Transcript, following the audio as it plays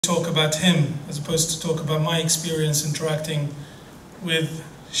talk about him as opposed to talk about my experience interacting with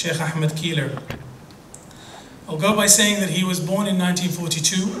Sheikh Ahmed Keeler. I'll go by saying that he was born in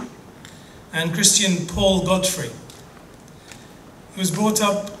 1942 and Christian Paul Godfrey. He was brought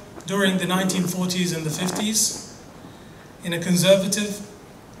up during the 1940s and the 50s in a conservative,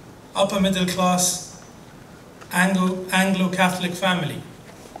 upper middle class Anglo-Catholic family.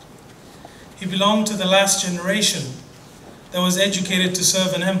 He belonged to the last generation that was educated to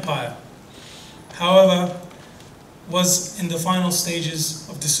serve an empire, however, was in the final stages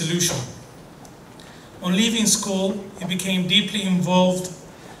of dissolution. On leaving school, he became deeply involved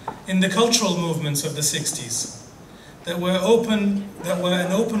in the cultural movements of the 60s that were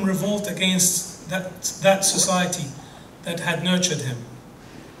an open revolt against that society that had nurtured him.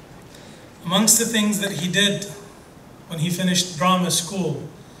 Amongst the things that he did when he finished drama school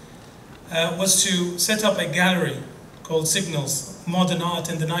was to set up a gallery called Signals, Modern Art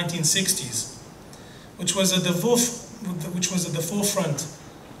in the 1960s, which was at the forefront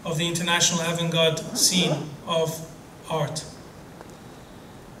of the international avant-garde scene of art.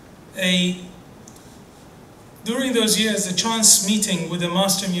 During those years, a chance meeting with a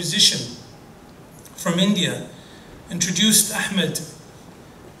master musician from India introduced Ahmed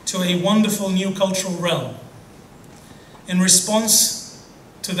to a wonderful new cultural realm. In response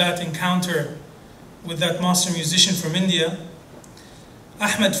to that encounter with that master musician from India,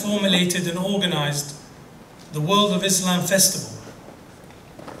 Ahmed formulated and organized the World of Islam Festival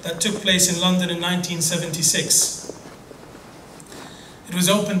that took place in London in 1976. It was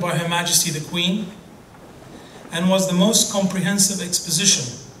opened by Her Majesty the Queen and was the most comprehensive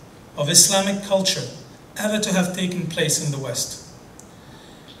exposition of Islamic culture ever to have taken place in the West.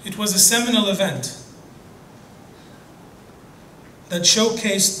 It was a seminal event that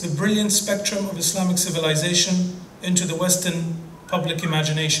showcased the brilliant spectrum of Islamic civilization into the Western public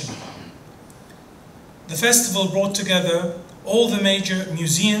imagination. The festival brought together all the major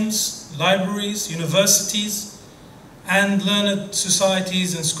museums, libraries, universities, and learned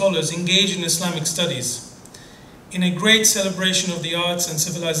societies and scholars engaged in Islamic studies in a great celebration of the arts and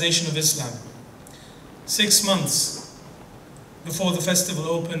civilization of Islam. 6 months before the festival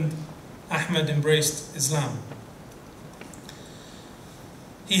opened, Ahmed embraced Islam.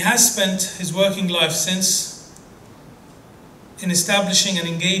 He has spent his working life since in establishing and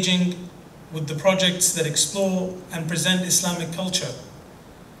engaging with the projects that explore and present Islamic culture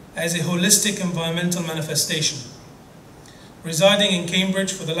as a holistic environmental manifestation. Residing in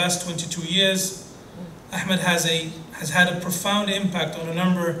Cambridge for the last 22 years, Ahmed has had a profound impact on a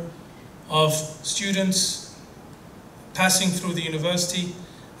number of students passing through the university.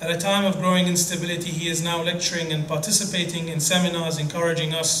 At a time of growing instability, he is now lecturing and participating in seminars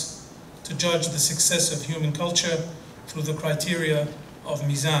encouraging us to judge the success of human culture through the criteria of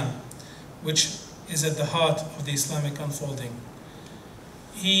Mizan, which is at the heart of the Islamic unfolding.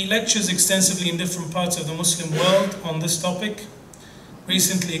 He lectures extensively in different parts of the Muslim world on this topic,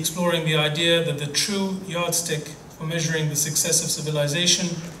 recently exploring the idea that the true yardstick for measuring the success of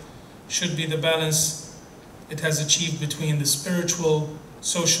civilization should be the balance it has achieved between the spiritual,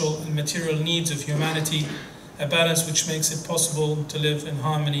 social, and material needs of humanity, a balance which makes it possible to live in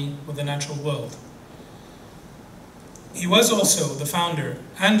harmony with the natural world. He was also the founder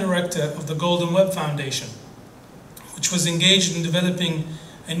and director of the Golden Web Foundation, which was engaged in developing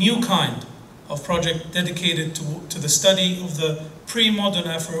a new kind of project dedicated to the study of the pre-modern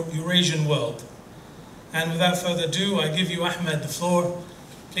Afro-Eurasian world. And without further ado, I give you Ahmed the floor.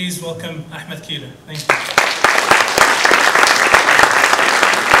 Please welcome Ahmed Keeler. Thank you.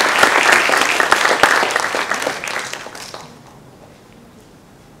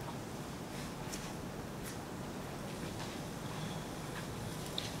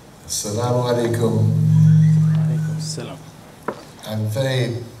 Assalamu alaikum. I'm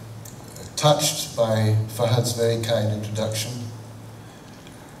very touched by Fahad's very kind introduction,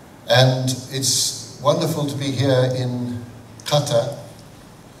 and it's wonderful to be here in Qatar,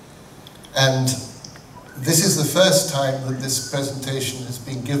 and this is the first time that this presentation has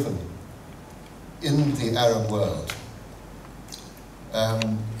been given in the Arab world.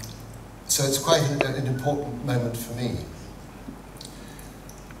 So it's quite an important moment for me.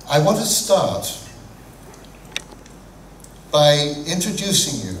 I want to start by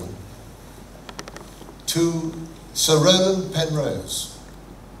introducing you to Sir Roland Penrose.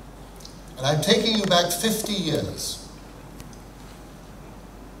 And I'm taking you back 50 years.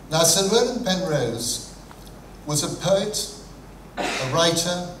 Now, Sir Roland Penrose was a poet, a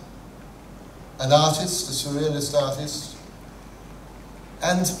writer, an artist, a surrealist artist,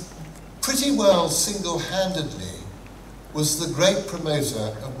 and pretty well single-handedly was the great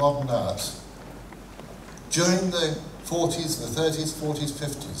promoter of modern art during the 40s, the 30s, 40s,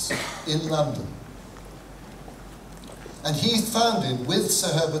 50s in London. And he founded, with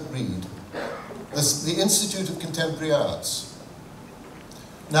Sir Herbert Reed, the Institute of Contemporary Arts.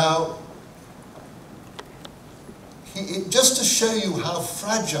 Now, just to show you how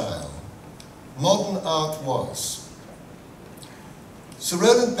fragile modern art was, Sir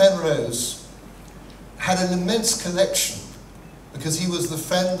Roland Penrose had an immense collection because he was the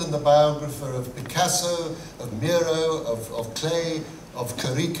friend and the biographer of Picasso, of Miro, of Klee, of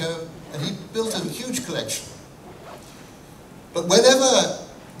Chirico, and he built a huge collection. But whenever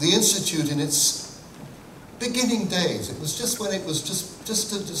the Institute in its beginning days, it was just when it was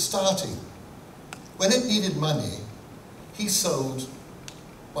just starting, when it needed money, he sold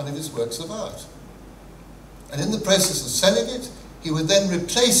one of his works of art. And in the process of selling it, he would then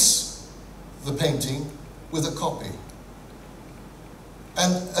replace the painting with a copy.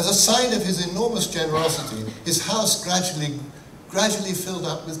 And as a sign of his enormous generosity, his house gradually filled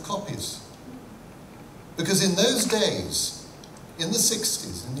up with copies. Because in those days, in the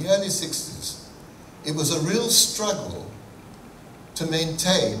 60s, in the early 60s, it was a real struggle to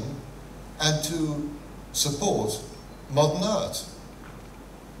maintain and to support modern art,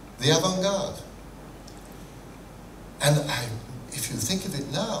 the avant-garde. And if you think of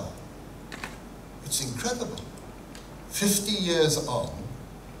it now, it's incredible. 50 years on,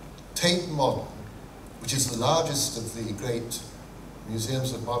 Tate Modern, which is the largest of the great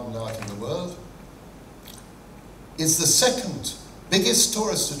museums of modern art in the world, is the second biggest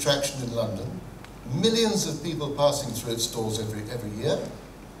tourist attraction in London. Millions of people passing through its doors every year.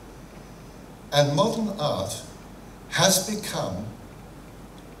 And modern art has become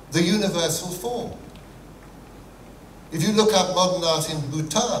the universal form. If you look up modern art in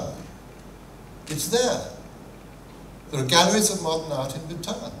Bhutan, it's there. There are galleries of modern art in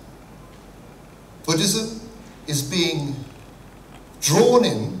Bhutan. Buddhism is being drawn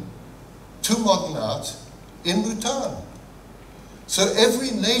in to modern art in Bhutan. So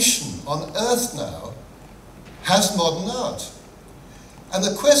every nation on earth now has modern art. And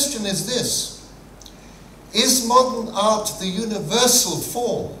the question is this: is modern art the universal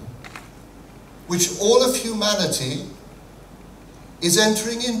form which all of humanity is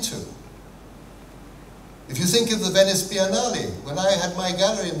entering into? If you think of the Venice Biennale, when I had my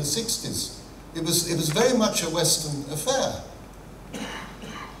gallery in the 60s, it was very much a Western affair.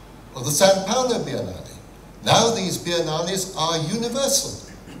 Or the Sao Paulo Biennale. Now these biennales are universal.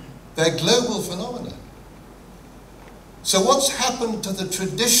 They're global phenomena. So what's happened to the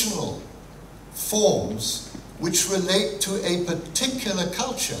traditional forms which relate to a particular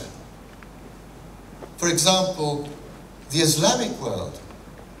culture? For example, the Islamic world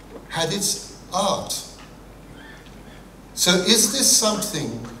had its art. So is this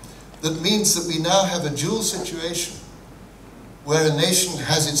something that means that we now have a dual situation where a nation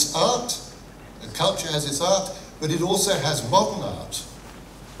has its art, a culture has its art, but it also has modern art?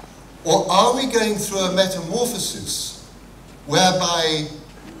 Or are we going through a metamorphosis whereby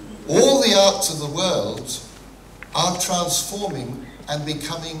all the arts of the world are transforming and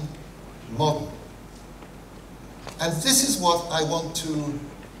becoming modern? And this is what I want to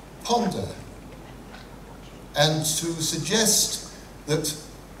ponder and to suggest that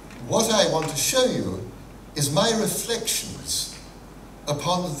what I want to show you is my reflections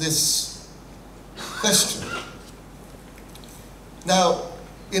upon this question. Now,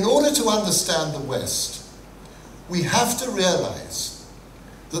 in order to understand the West, we have to realize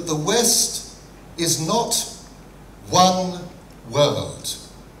that the West is not one world,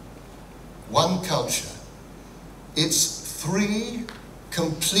 one culture. It's three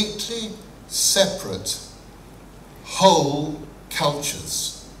completely separate whole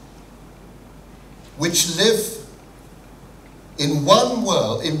cultures which live in one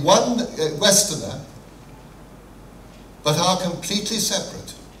world, in one Westerner, but are completely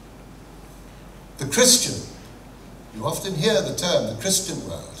separate. The Christian, you often hear the term, the Christian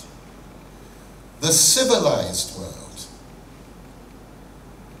world, the civilized world,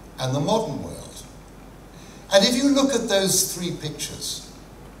 and the modern world. And if you look at those three pictures,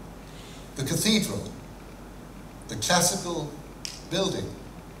 the cathedral, the classical building,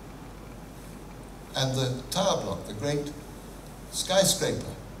 and the tower block, the great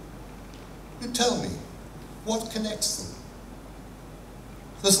skyscraper, you tell me, what connects them?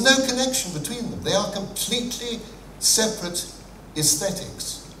 There's no connection between them. They are completely separate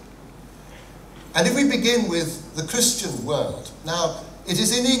aesthetics. And if we begin with the Christian world, now, it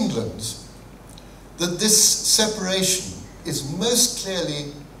is in England that this separation is most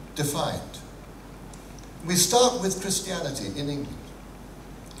clearly defined. We start with Christianity in England.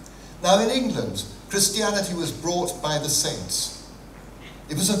 Now in England, Christianity was brought by the saints.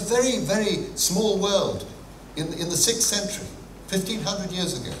 It was a very, very small world in the 6th century, 1500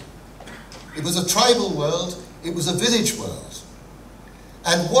 years ago. It was a tribal world, it was a village world.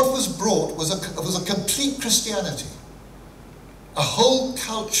 And what was brought was a complete Christianity, a whole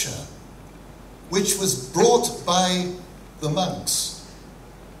culture which was brought by the monks,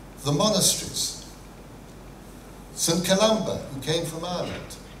 the monasteries, St. Columba, who came from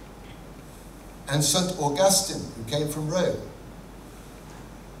Ireland, and St. Augustine, who came from Rome.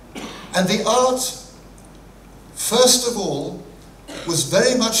 And the art, first of all, was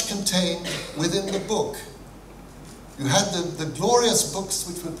very much contained within the book. You had the glorious books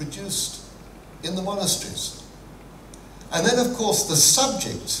which were produced in the monasteries. And then, of course, the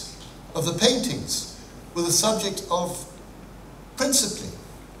subject of the paintings were the subject of, principally,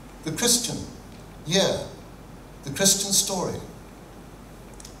 the Christian year, the Christian story.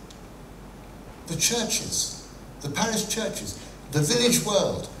 The churches, the parish churches, the village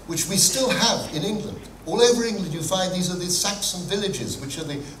world, which we still have in England. All over England you find these are these Saxon villages, which are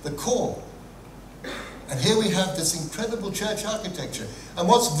the core. And here we have this incredible church architecture. And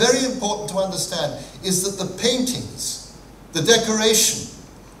what's very important to understand is that the paintings, the decoration,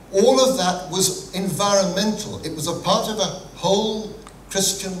 all of that was environmental. It was a part of a whole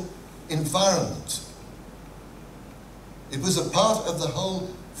Christian environment. It was a part of the whole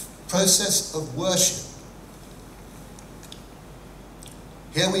process of worship.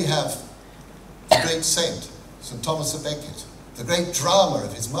 Here we have the great saint, St. Thomas of Becket, the great drama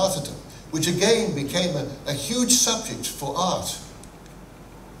of his martyrdom, which again became a huge subject for art.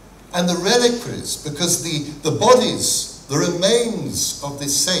 And the reliquaries, because the bodies, the remains of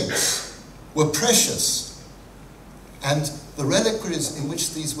these saints were precious, and the reliquaries in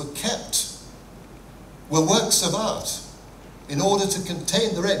which these were kept were works of art in order to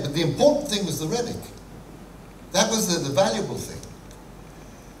contain the relic. But the important thing was the relic. That was the valuable thing.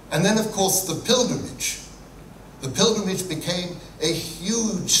 And then, of course, the pilgrimage. The pilgrimage became a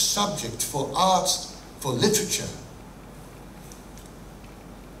huge subject for art, for literature.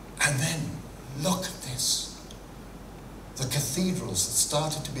 And then, look at this. The cathedrals that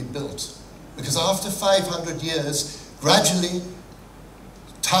started to be built. Because after 500 years, gradually,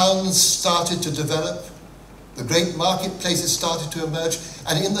 towns started to develop. The great marketplaces started to emerge.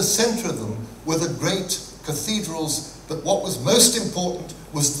 And in the center of them were the great cathedrals. But what was most important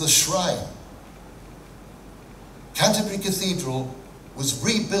was the shrine. Canterbury Cathedral was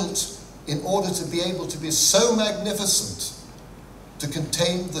rebuilt in order to be able to be so magnificent to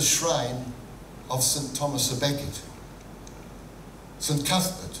contain the shrine of St. Thomas of Becket. St.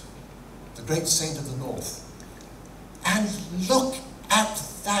 Cuthbert, the great saint of the north. And look at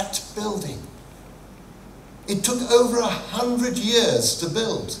that building. It took over 100 years to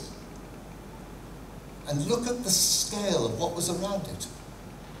build. And look at the scale of what was around it.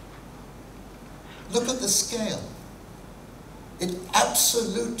 Look at the scale. It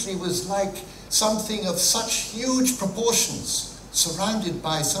absolutely was like something of such huge proportions, surrounded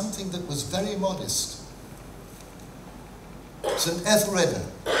by something that was very modest. St. Ethelreda,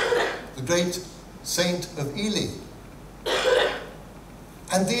 the great saint of Ely.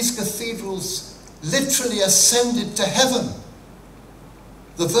 And these cathedrals literally ascended to heaven.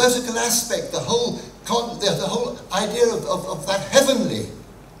 The vertical aspect, the whole idea of that heavenly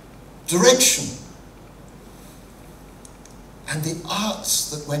direction. And the arts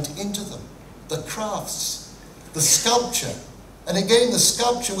that went into them, the crafts, the sculpture. And again, the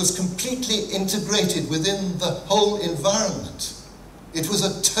sculpture was completely integrated within the whole environment. It was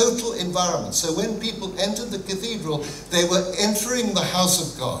a total environment. So when people entered the cathedral, they were entering the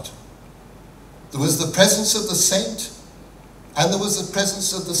house of God. There was the presence of the saint, and there was the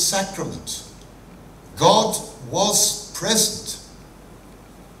presence of the sacrament. God was present.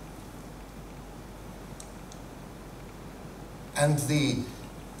 And the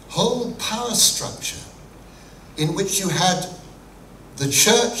whole power structure in which you had the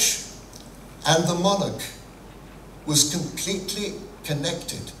church and the monarch was completely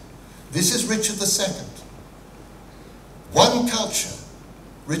connected. This is Richard II. One culture.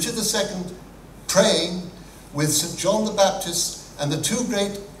 Richard II praying with St. John the Baptist and the two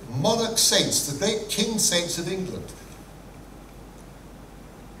great monarch saints, the great king saints of England.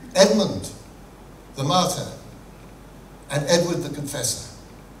 Edmund, the martyr, and Edward the Confessor.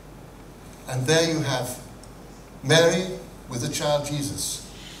 And there you have Mary with the child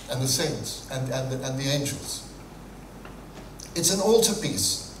Jesus, and the saints, and the angels. It's an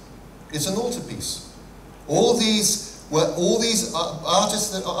altarpiece. It's an altarpiece. All these arts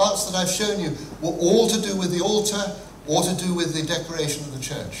that I've shown you were all to do with the altar or to do with the decoration of the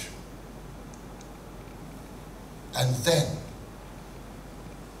church. And then,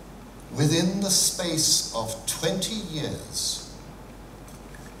 within the space of 20 years,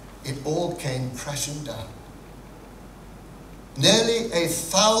 it all came crashing down. Nearly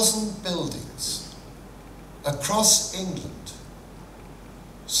 1,000 buildings across England,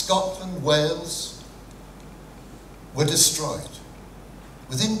 Scotland, Wales, were destroyed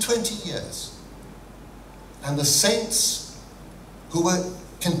within 20 years. And the saints who were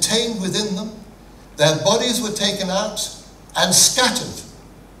contained within them, their bodies were taken out and scattered.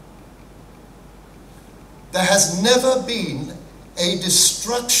 There has never been a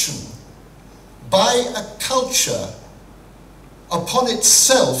destruction by a culture upon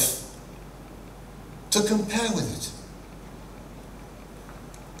itself to compare with it.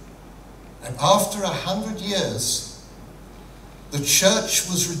 And after 100 years, the church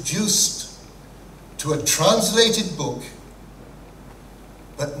was reduced to a translated book,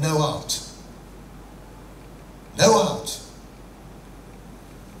 but no art. No art.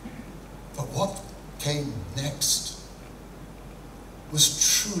 But what came next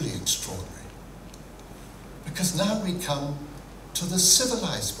was truly extraordinary. Because now we come to the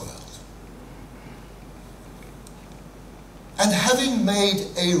civilized world. And having made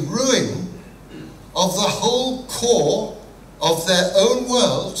a ruin of the whole core of their own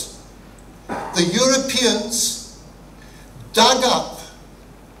world, the Europeans dug up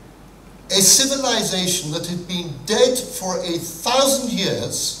a civilization that had been dead for 1,000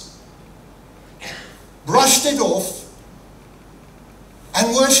 years, brushed it off,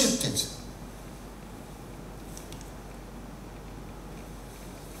 and worshipped it.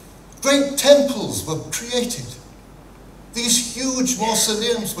 Great temples were created. These huge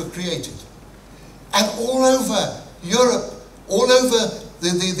mausoleums were created. And all over Europe, all over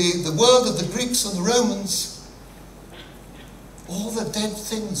the world of the Greeks and the Romans, all the dead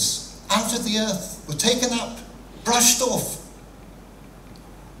things out of the earth were taken up, brushed off,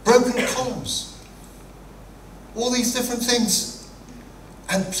 broken columns, all these different things,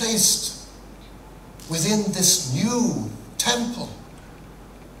 and placed within this new temple.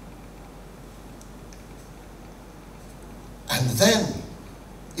 And then,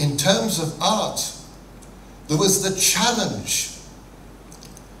 in terms of art, there was the challenge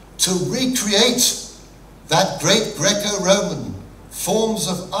to recreate that great Greco-Roman forms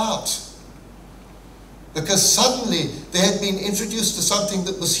of art, because suddenly they had been introduced to something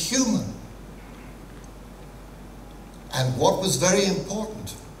that was human. And what was very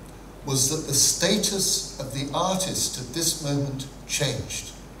important was that the status of the artist at this moment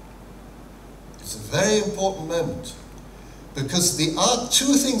changed. It's a very important moment, because the art,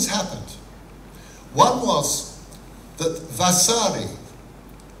 two things happened. One was that Vasari,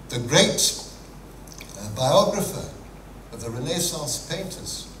 the great biographer of the Renaissance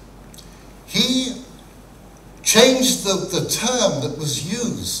painters, he changed the term that was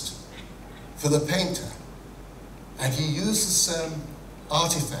used for the painter, and he used the term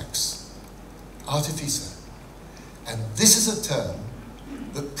artifacts, artificer. And this is a term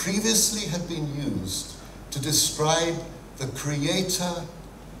that previously had been used to describe the creator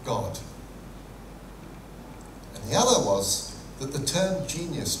God. And the other was that the term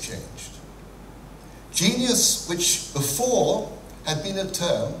genius changed. Genius, which before had been a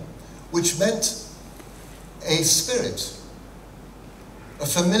term which meant a spirit, a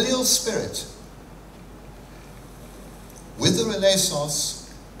familial spirit. With the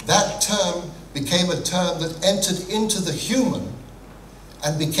Renaissance, that term became a term that entered into the human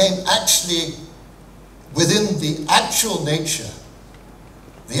and became actually within the actual nature,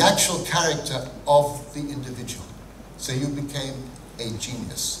 the actual character of the individual. So you became a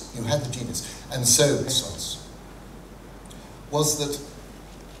genius. You had the genius. And so Renaissance was that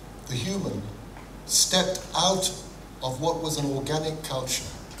the human stepped out of what was an organic culture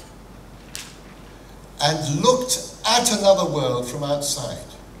and looked at another world from outside.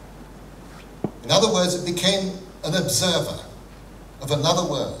 In other words, it became an observer of another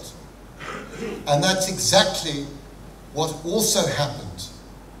world. And that's exactly what also happened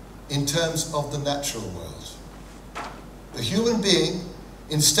in terms of the natural world. The human being,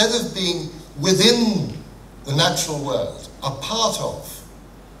 instead of being within the natural world, a part of,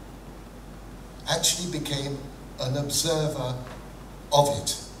 actually became an observer of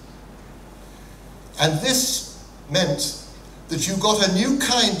it. And this meant that you got a new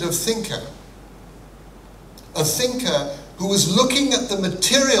kind of thinker, a thinker who was looking at the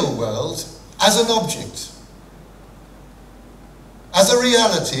material world as an object, as a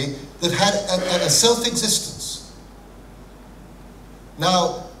reality that had a self-existence.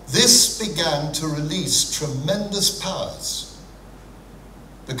 Now, this began to release tremendous powers.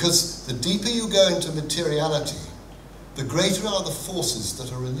 Because the deeper you go into materiality, the greater are the forces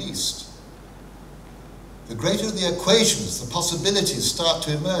that are released. The greater the equations, the possibilities start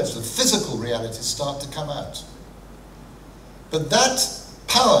to emerge, the physical realities start to come out. But that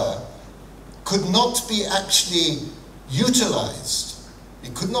power could not be actually utilized.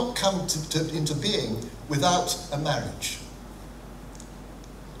 It could not come into being without a marriage.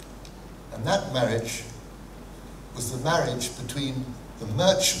 And that marriage was the marriage between the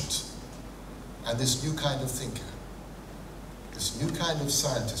merchant and this new kind of thinker, this new kind of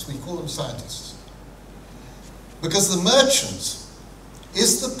scientist. We call them scientists. Because the merchant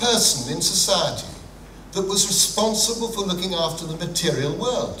is the person in society that was responsible for looking after the material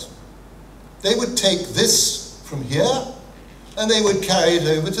world. They would take this from here and they would carry it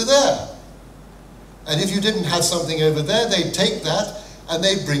over to there. And if you didn't have something over there, they'd take that and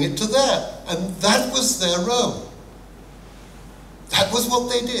they'd bring it to there. And that was their role. That was what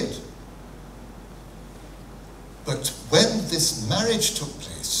they did. But when this marriage took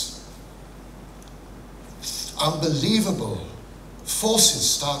place, unbelievable forces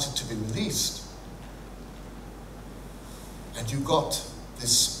started to be released. And you got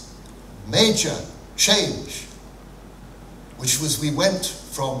this major change, which was we went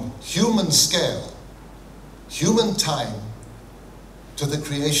from human scale, human time, to the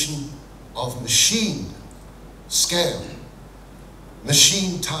creation of machine scale,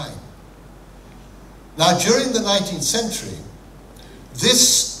 machine time. Now, during the 19th century,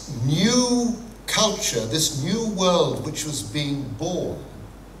 this new culture, this new world which was being born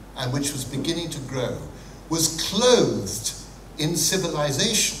and which was beginning to grow, was clothed in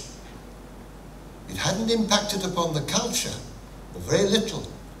civilization. It hadn't impacted upon the culture, or very little.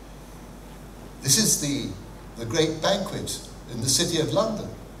 This is the great banquet in the city of London.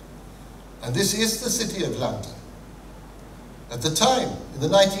 And this is the city of London at the time, in the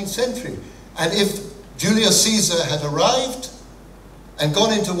 19th century. And if Julius Caesar had arrived and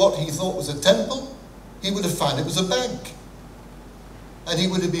gone into what he thought was a temple, he would have found it was a bank. And he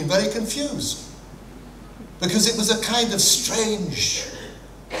would have been very confused, because it was a kind of strange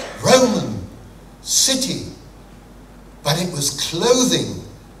Roman city, but it was clothing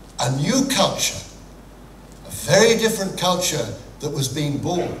a new culture, a very different culture that was being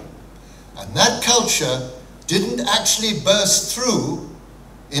born. And that culture didn't actually burst through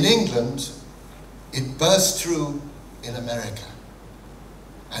in England, it burst through in America.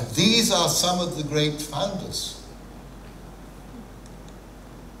 And these are some of the great founders.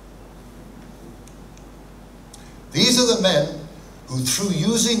 These are the men who, through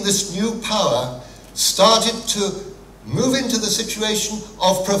using this new power, started to move into the situation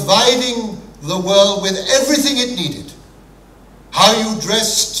of providing the world with everything it needed. How you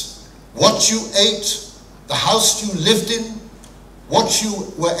dressed, what you ate, the house you lived in, what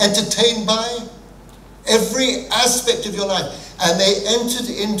you were entertained by, every aspect of your life. And they entered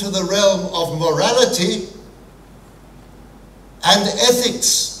into the realm of morality and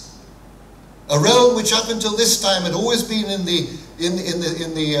ethics, a realm which up until this time had always been in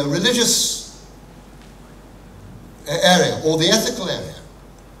the religious area, or the ethical area,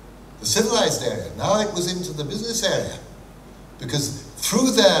 the civilized area. Now it was into the business area, because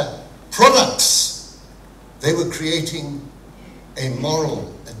through their products they were creating a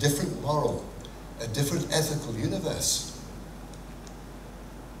different moral, a different ethical universe.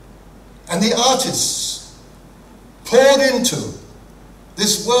 And the artists poured into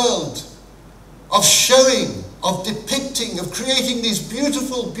this world of showing, of depicting, of creating these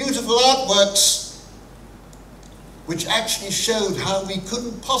beautiful, beautiful artworks, which actually showed how we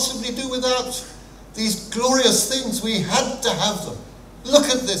couldn't possibly do without these glorious things. We had to have them. Look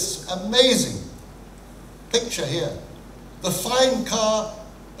at this amazing picture here. The fine car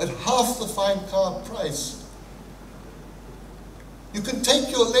at half the fine car price. You can take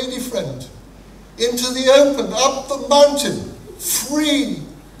your lady friend into the open, up the mountain, free,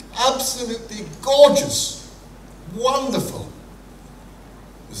 absolutely gorgeous, wonderful.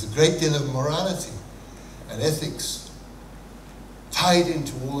 There's a great deal of morality and ethics tied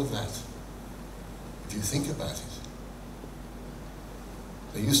into all of that, if you think about it.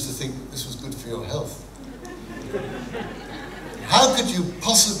 They used to think that this was good for your health. How could you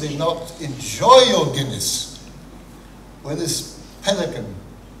possibly not enjoy your Guinness when this pelican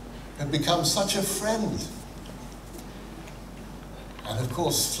had become such a friend? And of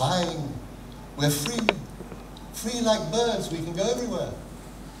course, flying, we're free like birds, we can go everywhere.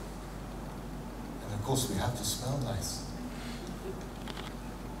 And of course, we have to smell nice.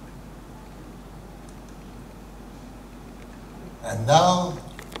 And now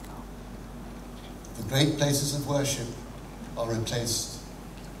the great places of worship are replaced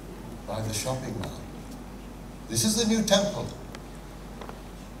by the shopping mall. This is the new temple.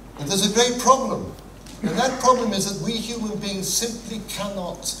 But there's a great problem. And that problem is that we human beings simply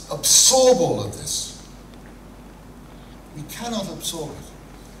cannot absorb all of this. We cannot absorb it.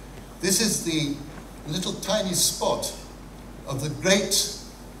 This is the little tiny spot of the great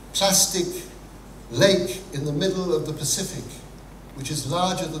plastic lake in the middle of the Pacific, which is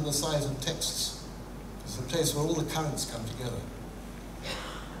larger than the size of Texas. It's a place where all the currents come together.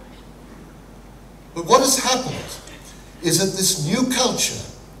 But what has happened is that this new culture,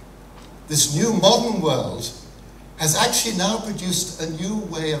 this new modern world, has actually now produced a new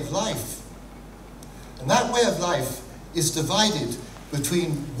way of life. And that way of life is divided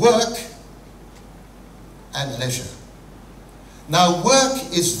between work and leisure. Now, work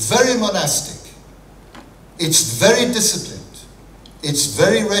is very monastic, it's very disciplined, it's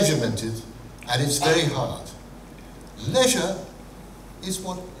very regimented, and it's very hard. Leisure is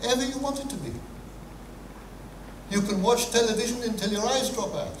whatever you want it to be. You can watch television until your eyes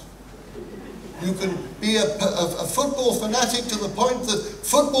drop out. You can be a football fanatic to the point that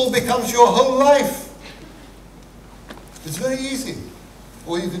football becomes your whole life. It's very easy.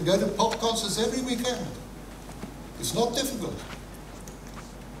 Or you can go to pop concerts every weekend. It's not difficult.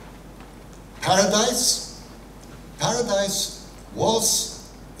 Paradise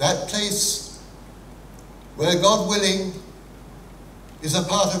was that place where, God willing, is a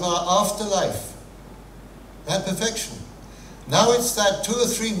part of our afterlife. That perfection. Now it's that 2 or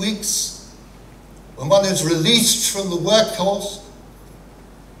 3 weeks when one is released from the workforce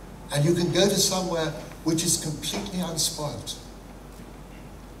and you can go to somewhere which is completely unspoilt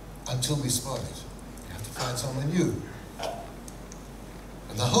until we spoil it. You have to find somewhere new.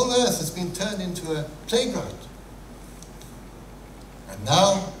 And the whole earth has been turned into a playground. And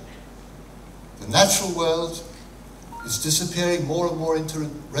now the natural world is disappearing more and more into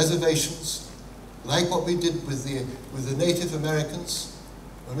reservations, like what we did with the Native Americans.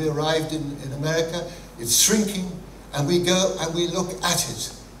 When we arrived in America, it's shrinking, and we go and we look at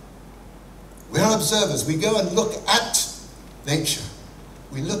it. We are observers. We go and look at nature.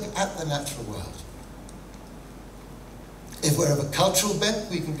 We look at the natural world. If we're of a cultural bent,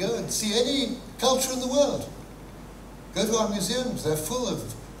 we can go and see any culture in the world. Go to our museums. They're full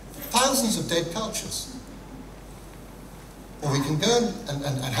of thousands of dead cultures. Or we can go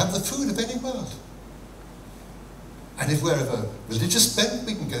and have the food of any world. And if we're of a religious bent,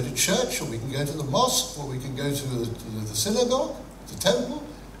 we can go to church, or we can go to the mosque, or we can go to the synagogue, the temple.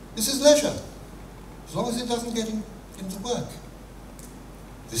 This is leisure, as long as it doesn't get into work.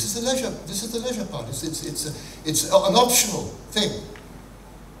 This is the leisure. This is the leisure part. It's an optional thing.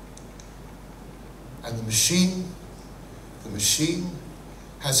 And the machine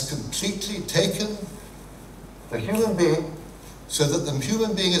has completely taken the human being, so that the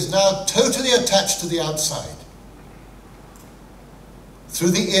human being is now totally attached to the outside.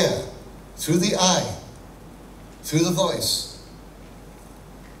 Through the ear, through the eye, through the voice.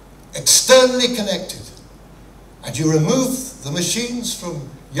 Externally connected. And you remove the machines from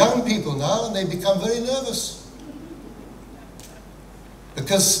young people now, and they become very nervous.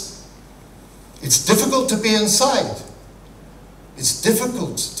 Because it's difficult to be inside. It's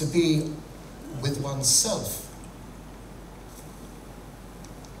difficult to be with oneself.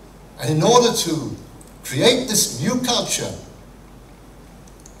 And in order to create this new culture,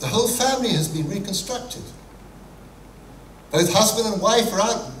 the whole family has been reconstructed. Both husband and wife are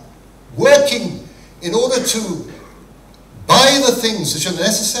out working in order to buy the things which are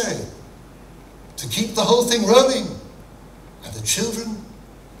necessary to keep the whole thing rolling. And the children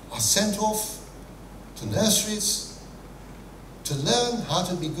are sent off to nurseries to learn how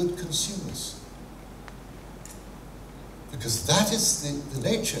to be good consumers. Because that is the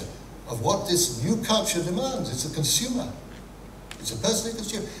nature of what this new culture demands. It's a consumer. It's a personal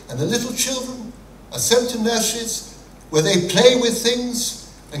consumer. And the little children are sent to nurseries where they play with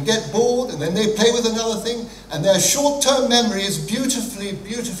things and get bored, and then they play with another thing, and their short-term memory is beautifully,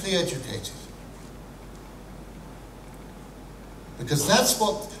 beautifully educated. Because that's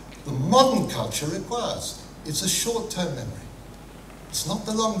what the modern culture requires. It's a short-term memory. It's not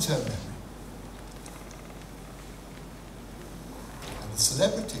the long-term memory. And the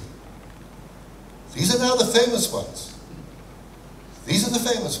celebrity. These are now the famous ones. These are the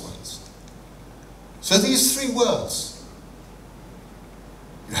famous ones. So these three worlds.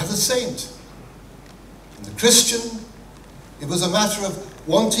 You have the saint. And the Christian, it was a matter of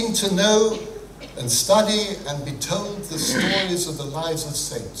wanting to know and study and be told the stories of the lives of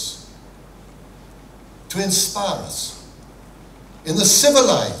saints. To inspire us. In the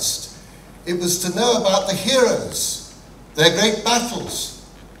civilized, It was to know about the heroes, their great battles,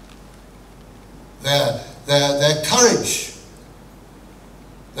 their courage,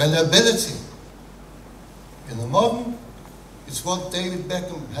 their nobility. In the modern, it's what David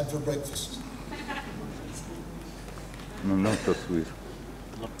Beckham had for breakfast. And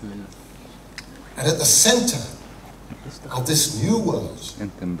at the center of this new world is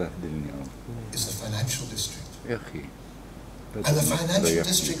the financial district. And the financial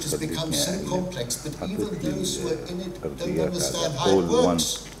district has become so complex that even those who are in it don't understand how it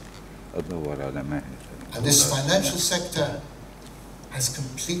works. And this financial sector has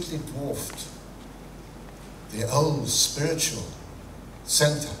completely dwarfed the old spiritual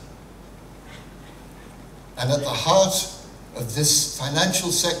center. And at the heart of this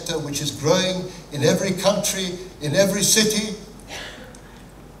financial sector, which is growing in every country, in every city,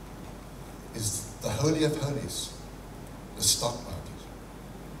 is the Holy of Holies, the stock market.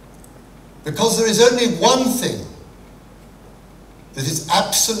 Because there is only one thing that is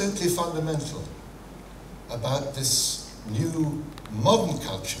absolutely fundamental about this new modern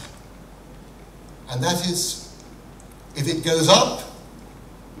culture, and that is, if it goes up,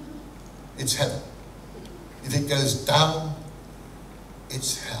 it's heaven. If it goes down,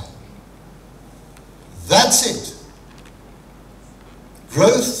 it's hell. That's it.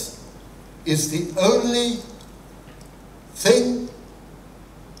 Growth is the only thing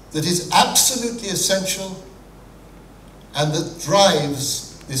that is absolutely essential and that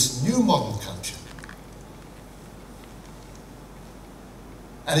drives this new modern culture.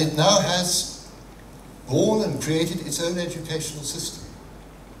 And it now has born and created its own educational system.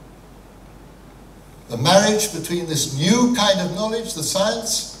 The marriage between this new kind of knowledge, the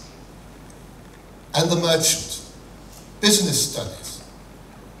science, and the merchant, business studies.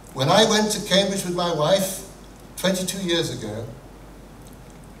 When I went to Cambridge with my wife 22 years ago,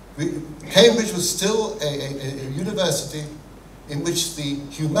 Cambridge was still a university in which the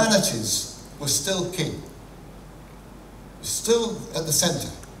humanities were still king, still at the center.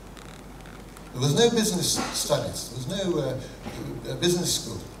 There was no business studies, there was no business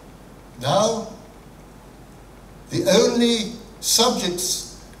school. Now, the only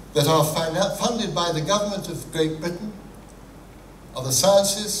subjects that are funded by the government of Great Britain are the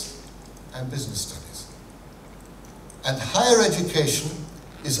sciences and business studies. And higher education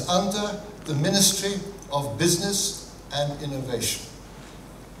is under the Ministry of Business and Innovation.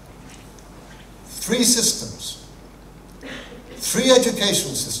 3 systems, 3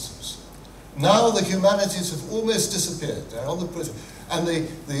 educational systems. Now the humanities have almost disappeared. They're on the prison. And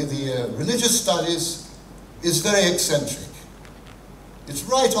the religious studies is very eccentric. It's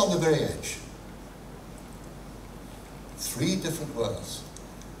right on the very edge. 3 different worlds.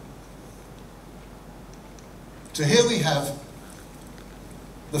 So here we have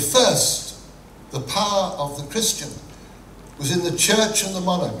the first, the power of the Christian was in the church and the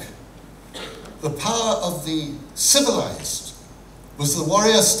monarch. The power of the civilized was the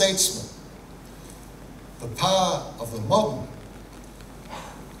warrior statesman. The power of the modern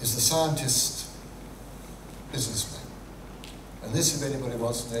is the scientist, businessman. And this, if anybody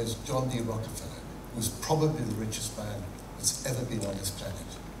wants to know, is John D. Rockefeller, who's probably the richest man that's ever been on this planet.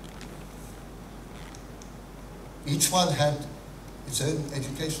 Each one had its own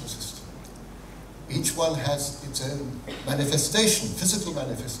educational system. Each one has its own manifestation, physical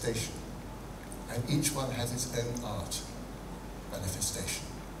manifestation. And each one has its own art manifestation.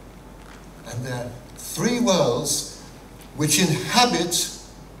 And there are 3 worlds which inhabit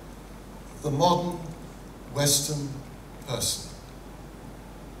the modern Western person.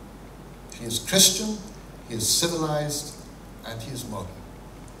 He is Christian, he is civilized, and he is modern.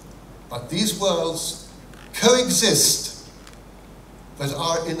 But these worlds coexist, but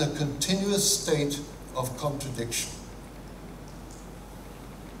are in a continuous state of contradiction.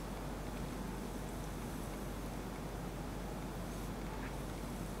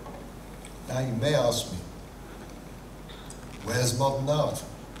 Now you may ask me, where's modern art?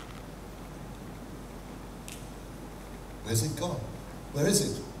 Where's it gone? Where is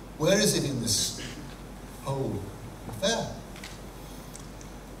it? Where is it in this whole affair?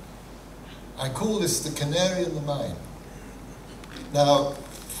 I call this the canary in the mine. Now,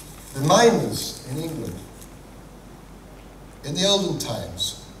 the miners in England, in the olden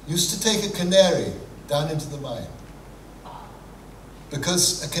times, used to take a canary down into the mine.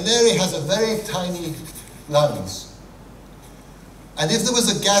 Because a canary has a very tiny lungs. And if there was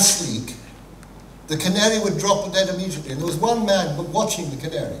a gas leak, the canary would drop dead immediately. And there was one man watching the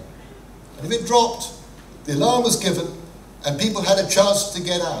canary. And if it dropped, the alarm was given, and people had a chance to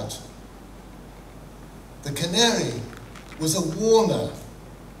get out. The canary was a warner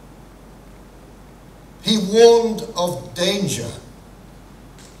He warned of danger.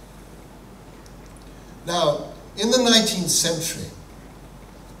 Now, in the 19th century,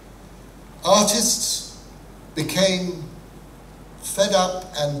 artists became fed up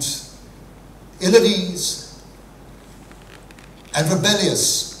and ill at ease and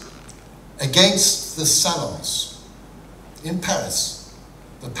rebellious against the salons in Paris,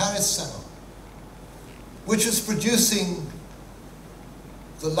 the Paris Salon, which was producing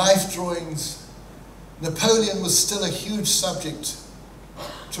the life drawings. Napoleon was still a huge subject,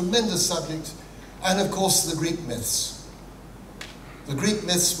 tremendous subject, and of course the Greek myths. The Greek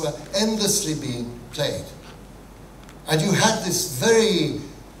myths were endlessly being played. And you had this very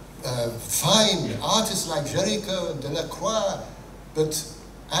fine artists like Géricault and Delacroix, but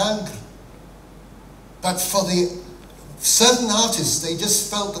for the certain artists, they just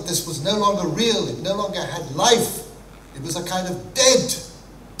felt that this was no longer real, it no longer had life. It was a kind of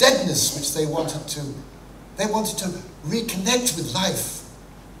deadness which they wanted to reconnect with life.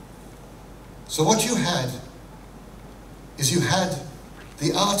 So what you had is you had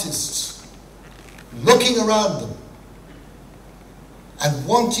the artists looking around them and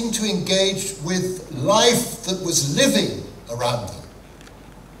wanting to engage with life that was living around them.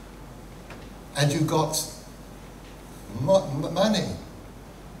 And you got money.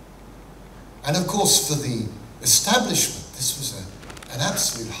 And of course for the establishment, this was an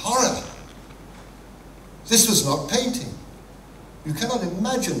absolute horror. This was not painting. You cannot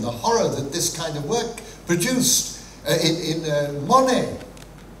imagine the horror that this kind of work produced in Monet.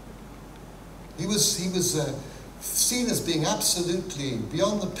 He was seen as being absolutely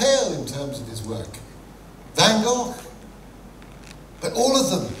beyond the pale in terms of his work. Van Gogh. But all of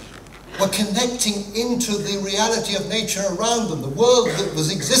them were connecting into the reality of nature around them, the world that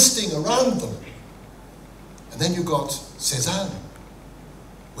was existing around them. And then you got Cézanne,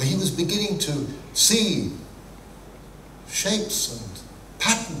 where he was beginning to see shapes and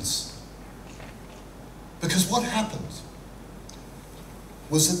patterns. Because what happened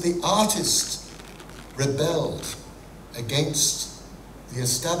was that the artist rebelled against the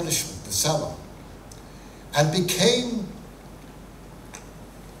establishment, the salon, and became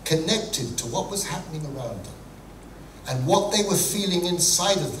connected to what was happening around them and what they were feeling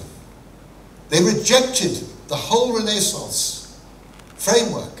inside of them. They rejected the whole Renaissance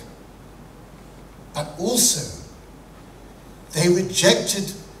framework, but also they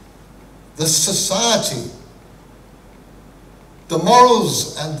rejected the society, the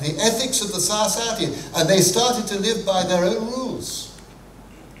morals and the ethics of the society, and they started to live by their own rules.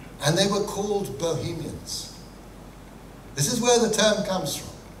 And they were called Bohemians. This is where the term comes from.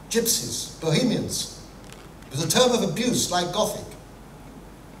 Gypsies, Bohemians. It was a term of abuse, like Gothic.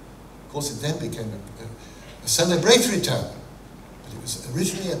 Of course, it then became a celebratory term, but it was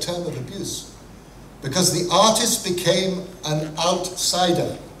originally a term of abuse, because the artist became an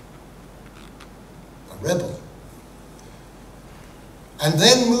outsider, a rebel. And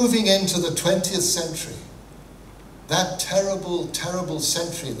then moving into the 20th century, that terrible, terrible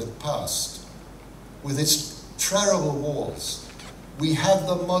century that passed, with its terrible wars, we have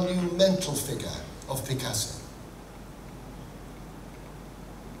the monumental figure of Picasso.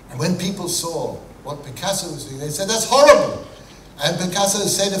 And when people saw what Picasso was doing, they said, that's horrible. And Picasso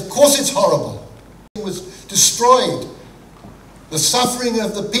said, of course it's horrible. It was destroyed. The suffering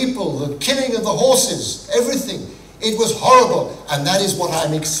of the people, the killing of the horses, everything. It was horrible. And that is what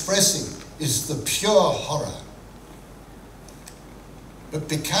I'm expressing, is the pure horror. But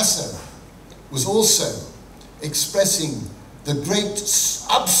Picasso was also expressing the great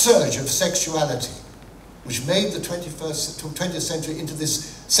upsurge of sexuality, which made the 20th century into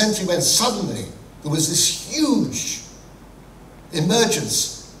this century when suddenly there was this huge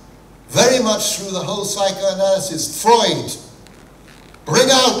emergence, very much through the whole psychoanalysis. Freud, bring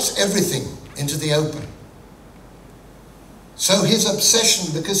out everything into the open. So his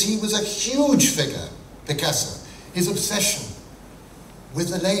obsession, because he was a huge figure, Picasso, his obsession with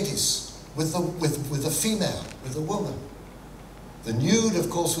the ladies, with the female, with the woman. The nude, of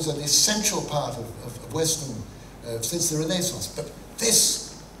course, was an essential part of Western, since the Renaissance. But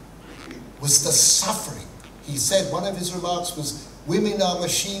this was the suffering. He said, one of his remarks was, women are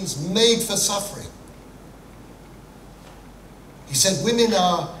machines made for suffering. He said, women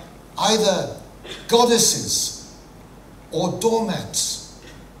are either goddesses or doormats.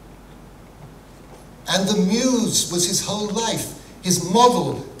 And the muse was his whole life. His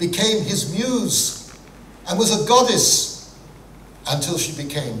model became his muse and was a goddess until she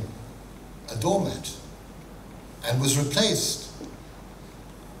became a doormat and was replaced.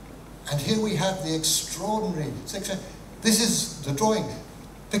 And here we have the extraordinary section. This is the drawing.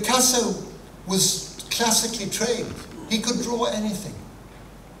 Picasso was classically trained. He could draw anything.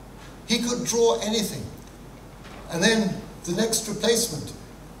 He could draw anything. And then the next replacement,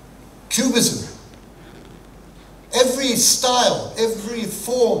 Cubism. Every style, every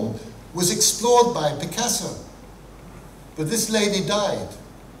form was explored by Picasso. But this lady died.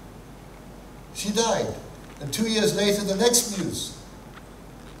 She died. And 2 years later, the next muse.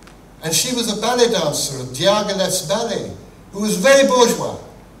 And she was a ballet dancer at Diaghilev's ballet, who was very bourgeois.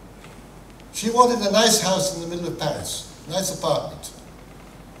 She wanted a nice house in the middle of Paris, a nice apartment.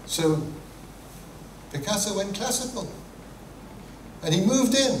 So Picasso went classical. And he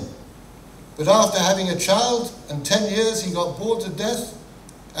moved in. But after having a child and 10 years, he got bored to death,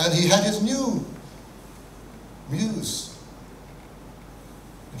 and he had his new muse.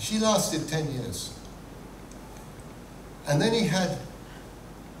 And she lasted 10 years. And then he had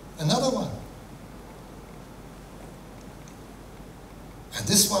another one. And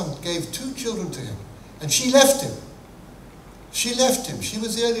this one gave 2 children to him. And she left him. She left him. She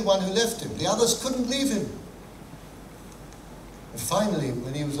was the only one who left him. The others couldn't leave him. And finally,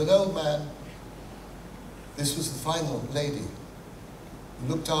 when he was an old man, this was the final lady who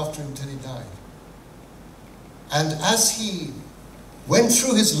looked after him until he died. And as he went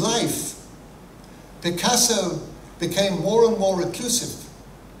through his life, Picasso became more and more reclusive,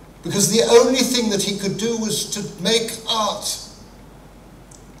 because the only thing that he could do was to make art.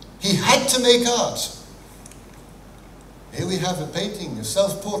 He had to make art. Here we have a painting, a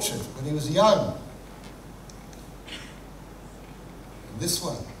self-portrait, when he was young. And this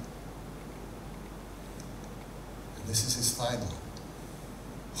one. And this is his final.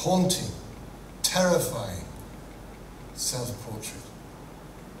 Haunting, terrifying self-portrait.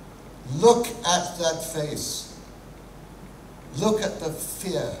 Look at that face. Look at the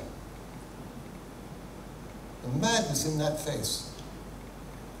fear. The madness in that face.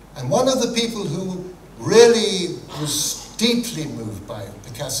 And one of the people who really was deeply moved by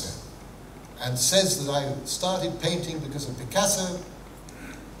Picasso and says that I started painting because of Picasso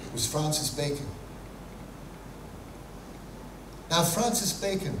was Francis Bacon. Now, Francis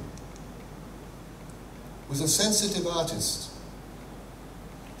Bacon was a sensitive artist.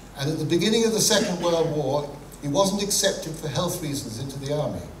 And at the beginning of the Second World War, he wasn't accepted for health reasons into the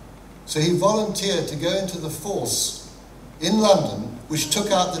army. So he volunteered to go into the force in London, which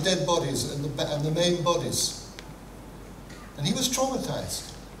took out the dead bodies and the main bodies. And he was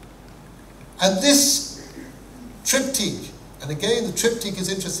traumatized. And this triptych, and again the triptych is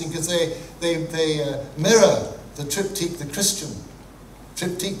interesting because they mirror the triptych, the Christian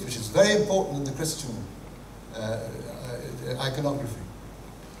triptych, which is very important in the Christian iconography.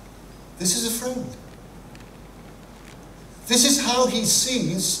 This is a friend. This is how he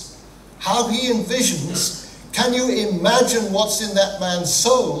sees, how he envisions. Can you imagine what's in that man's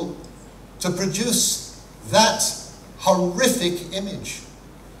soul to produce that horrific image?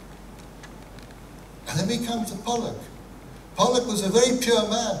 And then we come to Pollock. Pollock was a very pure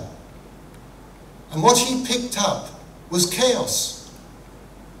man. And what he picked up was chaos.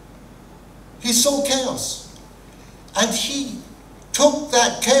 He saw chaos. And he took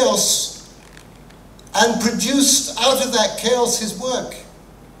that chaos and produced out of that chaos his work.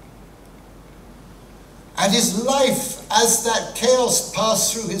 And his life, as that chaos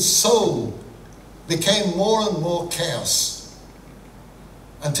passed through his soul, became more and more chaos.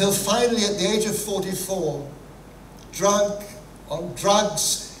 Until finally, at the age of 44, drunk, on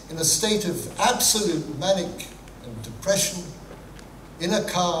drugs, in a state of absolute manic and depression, in a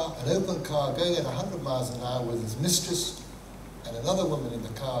car, an open car, going at 100 miles an hour with his mistress and another woman in the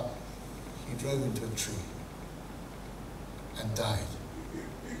car, he drove into a tree and died.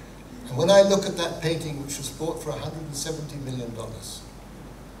 And when I look at that painting, which was bought for $170 million,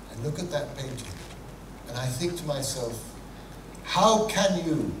 I look at that painting and I think to myself, how can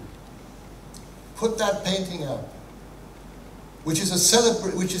you put that painting up, which is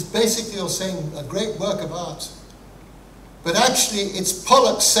which is basically, you're saying, a great work of art, but actually it's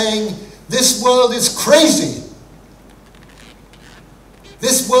Pollock saying, this world is crazy.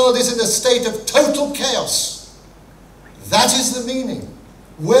 This world is in a state of total chaos. That is the meaning.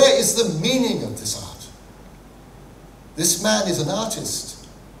 Where is the meaning of this art? This man is an artist,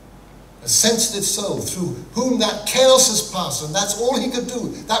 a sensitive soul through whom that chaos has passed, and that's all he could do.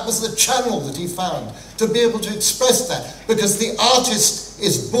 That was the channel that he found to be able to express that, because the artist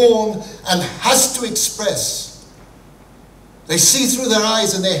is born and has to express. They see through their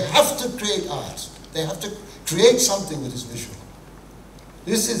eyes and they have to create art. They have to create something that is visual.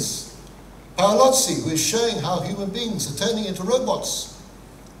 This is Paolozzi, who is showing how human beings are turning into robots.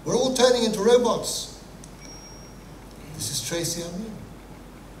 We're all turning into robots. This is Tracy Unknown.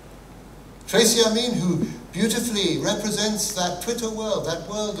 Tracy Amin, who beautifully represents that Twitter world, that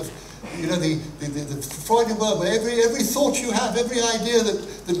world of, you know, the Freudian world, where every thought you have, every idea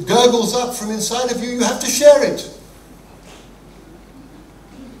that gurgles up from inside of you, you have to share it.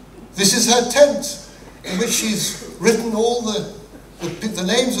 This is her tent, in which she's written all the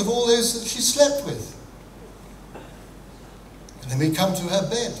names of all those that she slept with. And then we come to her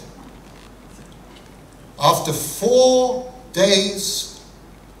bed. After 4 days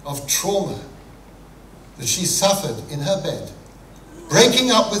of trauma that she suffered in her bed,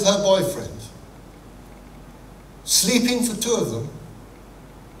 breaking up with her boyfriend, sleeping for 2 of them,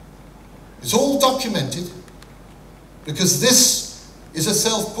 it's all documented, because this is a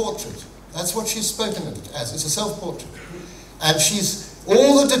self-portrait. That's what she's spoken of it as. It's a self-portrait. And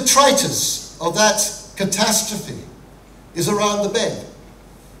all the detritus of that catastrophe is around the bed.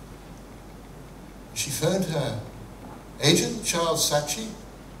 She phoned her agent, Charles Saatchi.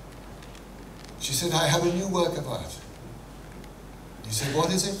 She said, I have a new work of art. He said,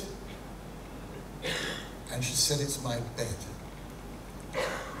 what is it? And she said, it's my bed.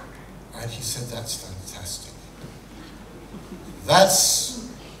 And he said, that's fantastic. That's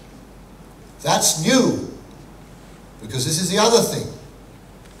new. Because this is the other thing.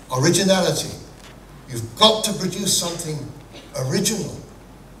 Originality. You've got to produce something original.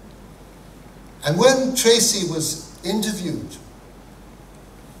 And when Tracy was interviewed,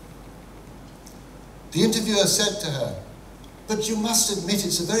 the interviewer said to her, but you must admit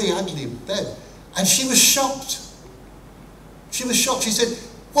it's a very ugly bed. And she was shocked. She was shocked. She said,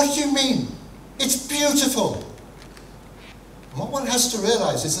 what do you mean? It's beautiful. And what one has to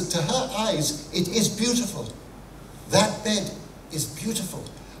realize is that to her eyes, it is beautiful. That bed is beautiful.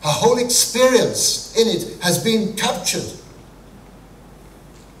 Her whole experience in it has been captured.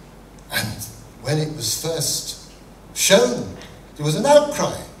 And when it was first shown, there was an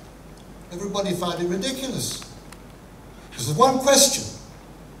outcry. Everybody found it ridiculous. Because there's one question.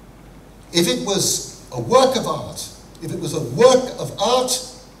 If it was a work of art, if it was a work of art,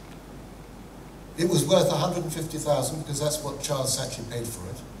 it was worth 150,000, because that's what Charles Saatchi paid for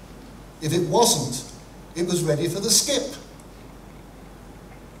it. If it wasn't, it was ready for the skip.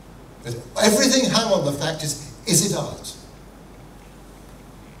 But everything hung on the fact is it art?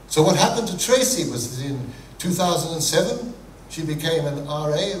 So what happened to Tracy was that in 2007, she became an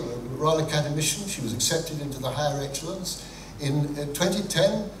RA, a Royal Academician. She was accepted into the higher echelons. In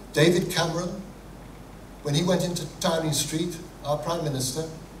 2010, David Cameron, when he went into Downing Street, our Prime Minister,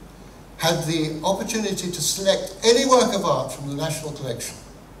 had the opportunity to select any work of art from the National Collection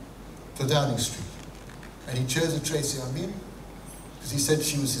for Downing Street. And he chose a Tracy Amin because he said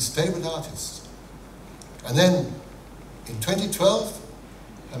she was his favourite artist. And then in 2012,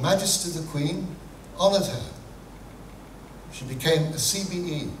 Her Majesty the Queen honoured her. She became a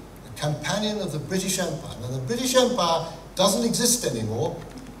CBE, a Companion of the British Empire. Now the British Empire doesn't exist anymore,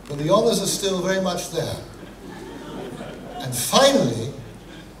 but the honours are still very much there. And finally,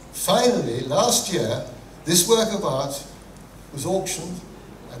 last year, this work of art was auctioned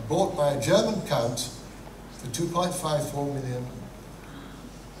and bought by a German count for £2.54 million.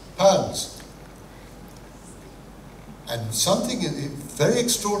 And something very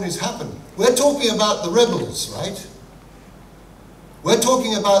extraordinary has happened. We're talking about the rebels, right? We're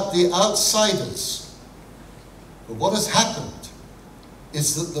talking about the outsiders. But what has happened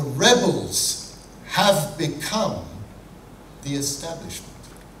is that the rebels have become the establishment.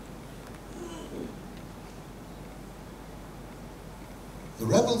 The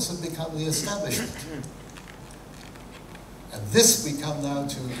rebels have become the establishment. And this we come now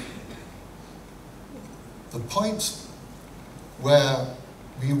to the point where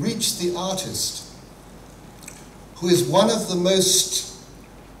we reach the artist who is one of the most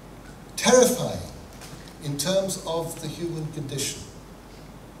terrifying in terms of the human condition.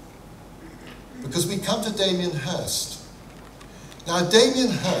 Because we come to Damien Hirst. Now, Damien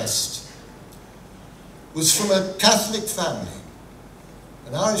Hirst was from a Catholic family,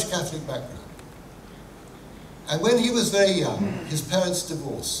 an Irish Catholic background. And when he was very young, his parents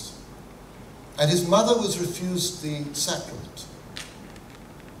divorced. And his mother was refused the sacrament.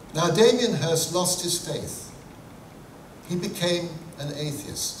 Now, Damien Hirst lost his faith. He became an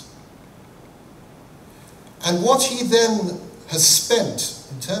atheist. And what he then has spent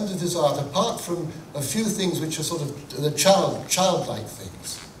in terms of his art, apart from a few things which are sort of the childlike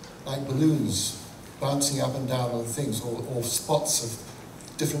things, like balloons bouncing up and down on things, or spots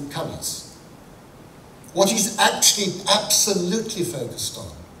of different colours, what he's actually absolutely focused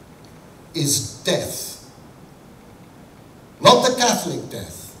on is death. Not the Catholic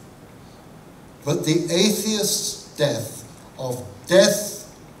death, but the atheist's death of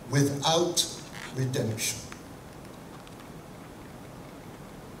death without redemption.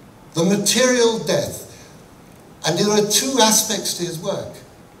 The material death. And there are two aspects to his work.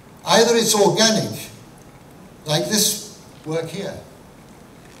 Either it's organic, like this work here,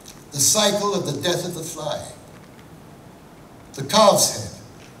 the cycle of the death of the fly, the calf's head,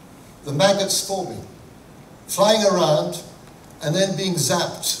 the maggots forming, flying around, and then being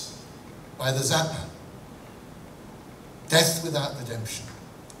zapped by the zapper. Death without redemption.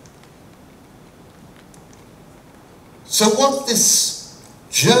 So what this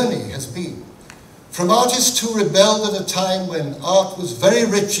journey has been, from artists who rebelled at a time when art was very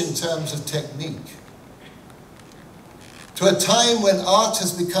rich in terms of technique, to a time when art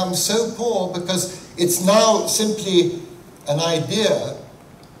has become so poor because it's now simply an idea,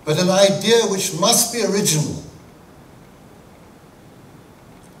 but an idea which must be original.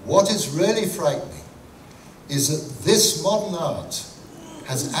 What is really frightening is that this modern art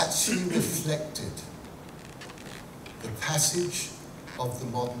has actually reflected the passage of the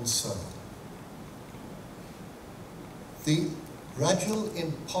modern soul. The gradual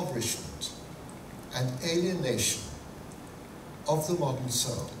impoverishment and alienation of the modern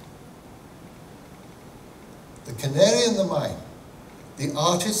soul. The canary in the mine, the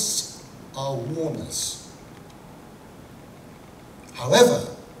artists are warners. However,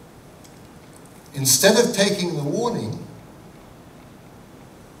 instead of taking the warning,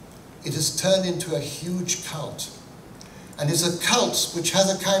 it has turned into a huge cult. And it's a cult which has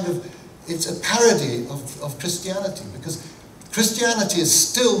a kind of, it's a parody of Christianity, because Christianity is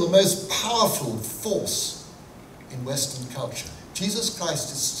still the most powerful force in Western culture. Jesus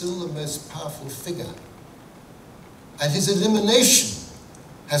Christ is still the most powerful figure. And his elimination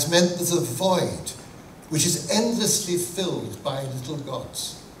has meant there's a void which is endlessly filled by little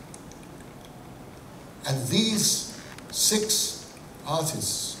gods. And these 6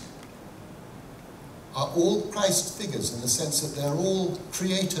 artists are all Christ figures in the sense that they're all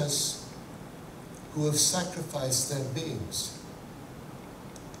creators who have sacrificed their beings.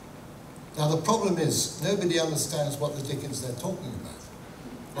 Now the problem is, nobody understands what the dickens they're talking about,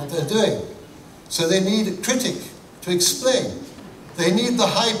 what they're doing. So they need a critic to explain. They need the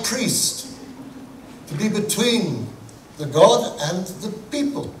high priest to be between the God and the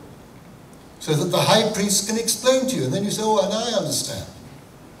people, so that the high priest can explain to you. And then you say, oh, and I understand.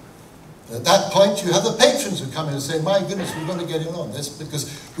 And at that point, you have the patrons who come in and say, my goodness, we've got to get in on this because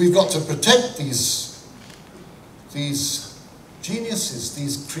we've got to protect these geniuses,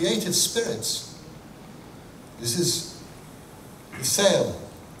 these creative spirits. This is the sale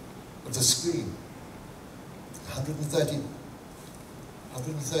of the screen. $130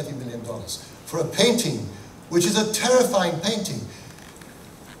 million for a painting, which is a terrifying painting.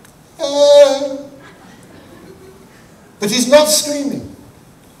 But he's not screaming.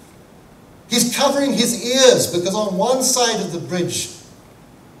 He's covering his ears because on one side of the bridge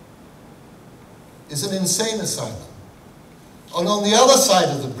is an insane asylum. And on the other side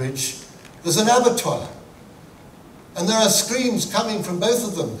of the bridge, there's an abattoir. And there are screams coming from both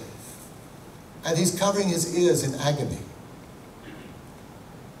of them. And he's covering his ears in agony.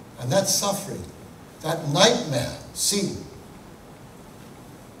 And that suffering, that nightmare scene.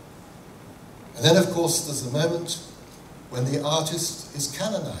 And then, of course, there's the moment when the artist is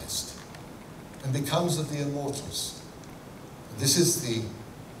canonized and becomes of the immortals. And this is the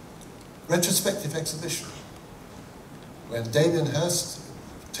retrospective exhibition when Damien Hirst,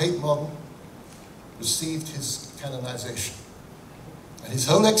 Tate Modern, received his canonization. And his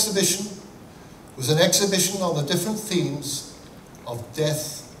whole exhibition was an exhibition on the different themes of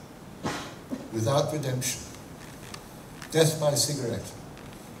death without redemption. Death by cigarette,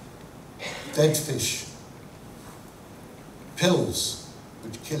 dead fish, pills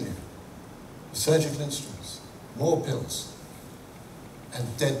which kill you, surgical instruments, more pills, and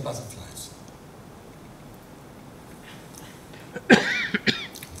dead butterflies.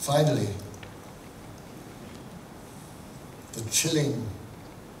 Finally, the chilling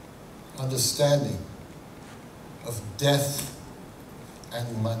understanding of death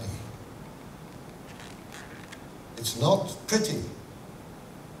and money. It's not pretty,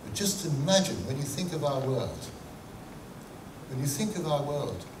 but just imagine when you think of our world. When you think of our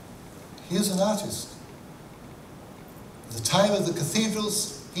world, here's an artist. At the time of the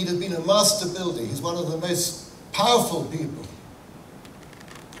cathedrals, he'd have been a master builder. He's one of the most powerful people.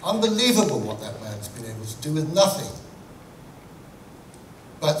 Unbelievable what that man's been able to do with nothing.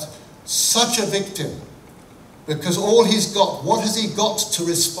 But such a victim, because all he's got, what has he got to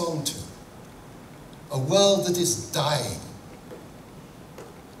respond to? A world that is dying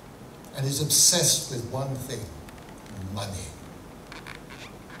and is obsessed with one thing: money.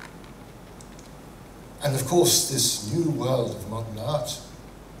 And of course, this new world of modern art,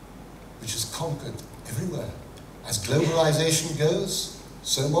 which has conquered everywhere. As globalization goes,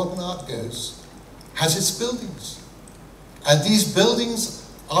 so modern art goes, has its buildings. And these buildings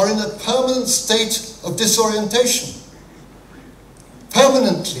are in a permanent state of disorientation,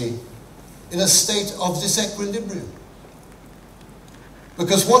 permanently in a state of disequilibrium.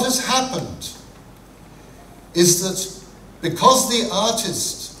 Because what has happened is that because the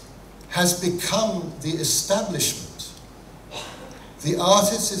artist has become the establishment, the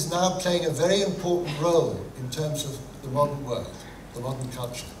artist is now playing a very important role in terms of the modern world, the modern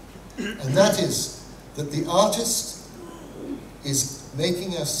culture. And that is that the artist is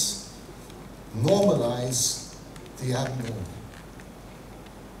making us normalize the abnormal.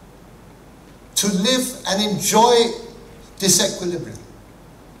 To live and enjoy disequilibrium,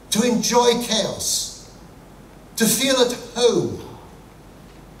 to enjoy chaos, to feel at home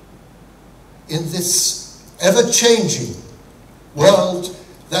in this ever-changing world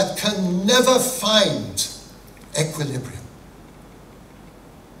that can never find equilibrium.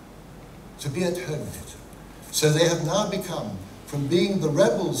 To be at home in it. So they have now become, from being the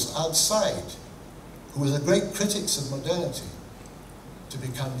rebels outside, who were the great critics of modernity, to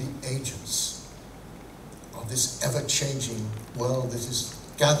become the agents of this ever-changing world that is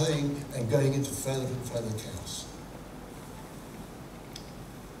gathering and going into further and further chaos.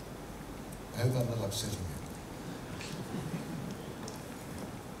 I hope I'm not upsetting you.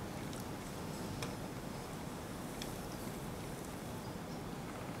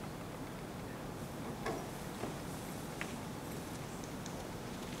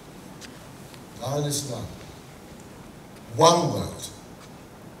 Now in Islam, one world,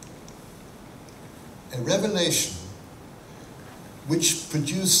 a revelation which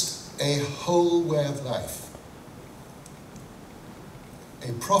produced a whole way of life,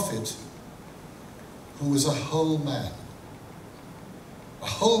 a prophet who was a whole man,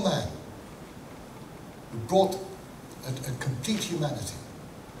 who brought a complete humanity.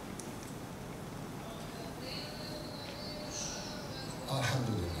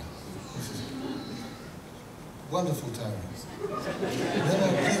 Alhamdulillah. Wonderful timing. No,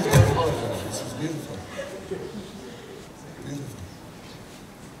 please don't apologize. This is beautiful. Beautiful.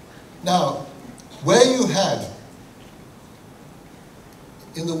 Now, where you had,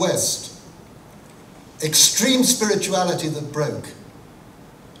 in the West, extreme spirituality that broke,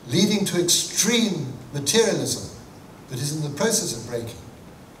 leading to extreme materialism that is in the process of breaking,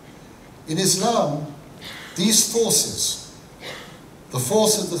 in Islam, these forces, the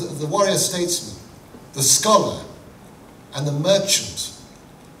force of the warrior statesman, the scholar, and the merchant,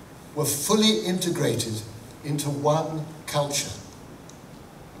 were fully integrated into one culture.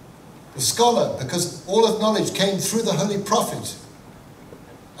 The scholar, because all of knowledge came through the Holy Prophet,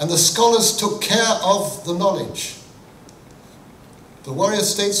 and the scholars took care of the knowledge. The warrior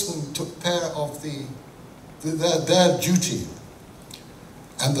statesman took care of their duty,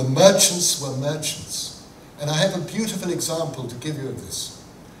 and the merchants were merchants. And I have a beautiful example to give you of this,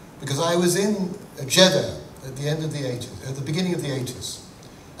 because I was in Jeddah at the end of the 80s, at the beginning of the 80s,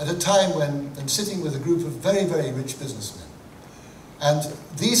 at a time when I'm sitting with a group of very, very rich businessmen. And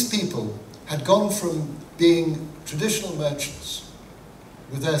these people had gone from being traditional merchants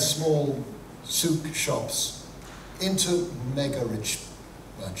with their small souk shops into mega rich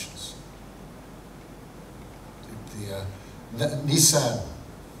merchants. Nissan,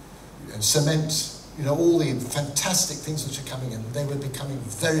 and cement, all the fantastic things which are coming in, they were becoming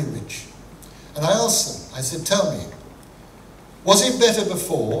very rich. And I asked them, I said, tell me, was it better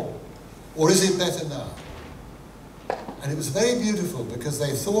before, or is it better now? And it was very beautiful, because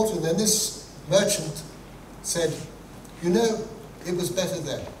they thought, and then this merchant said, it was better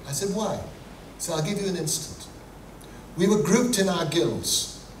then. I said, why? So I'll give you an instant. We were grouped in our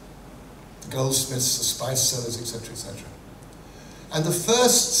guilds, the goldsmiths, the spice sellers, etc., etc. And the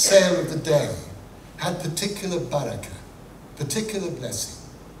first sale of the day had particular barakah, particular blessing.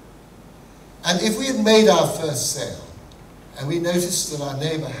 And if we had made our first sale, and we noticed that our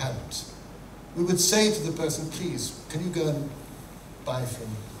neighbor hadn't, we would say to the person, please, can you go and buy from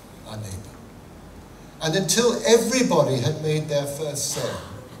our neighbor? And until everybody had made their first sale,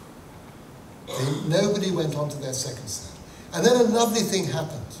 nobody went on to their second sale. And then a lovely thing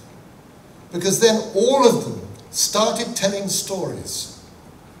happened, because then all of them started telling stories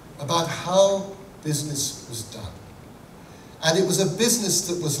about how business was done. And it was a business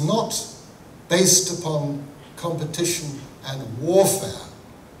that was not based upon competition and warfare,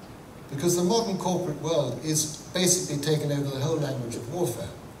 because the modern corporate world is basically taken over the whole language of warfare.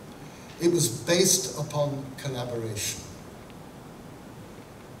 It was based upon collaboration.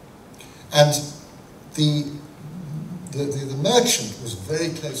 And the merchant was very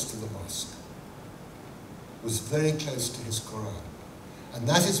close to the mosque, was very close to his Quran. And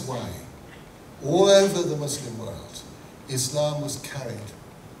that is why, all over the Muslim world, Islam was carried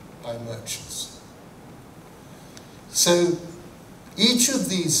by merchants. So, each of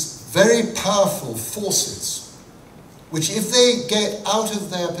these very powerful forces, which if they get out of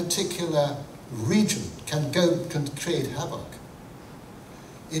their particular region, can create havoc.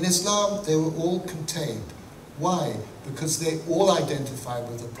 In Islam, they were all contained. Why? Because they all identified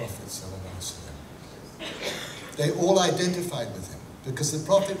with the Prophet ﷺ. They all identified with him, because the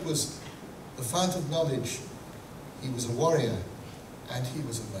Prophet was the fount of knowledge, he was a warrior, and he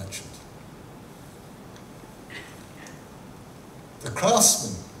was a merchant. The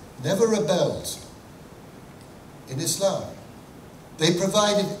craftsmen never rebelled in Islam. They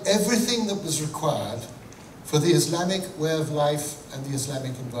provided everything that was required for the Islamic way of life and the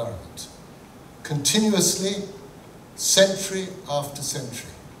Islamic environment, continuously, century after century.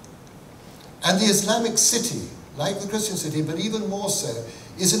 And the Islamic city, like the Christian city, but even more so,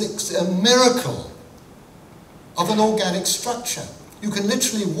 is a miracle of an organic structure. You can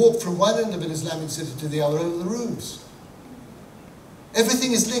literally walk from one end of an Islamic city to the other over the roofs.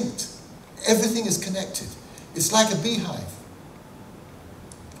 Everything is linked. Everything is connected. It's like a beehive.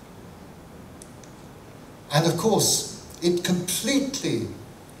 And of course, it completely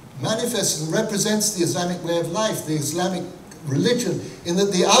manifests and represents the Islamic way of life, the Islamic religion, in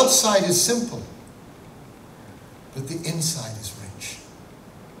that the outside is simple, but the inside is rich.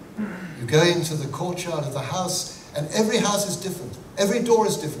 You go into the courtyard of the house, and every house is different, every door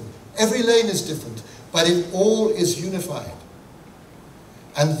is different, every lane is different, but it all is unified.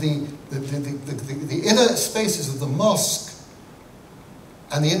 And the inner spaces of the mosque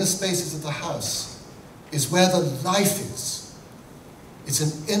and the inner spaces of the house is where the life is. It's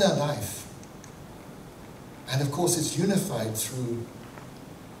an inner life. And of course it's unified through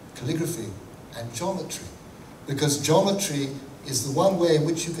calligraphy and geometry, because geometry is the one way in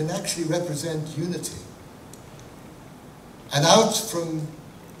which you can actually represent unity. And out from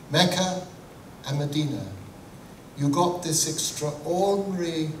Mecca and Medina, you got this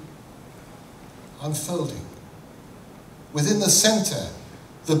extraordinary unfolding. Within the center,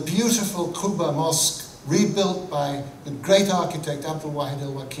 the beautiful Quba Mosque, rebuilt by the great architect Abdul Wahid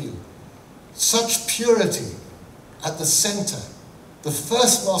al-Wakil. Such purity at the center, the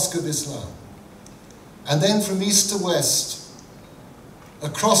first mosque of Islam. And then from east to west,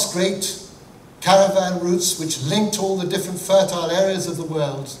 across great caravan routes which linked all the different fertile areas of the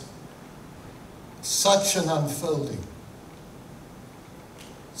world, such an unfolding.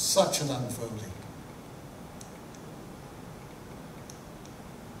 Such an unfolding.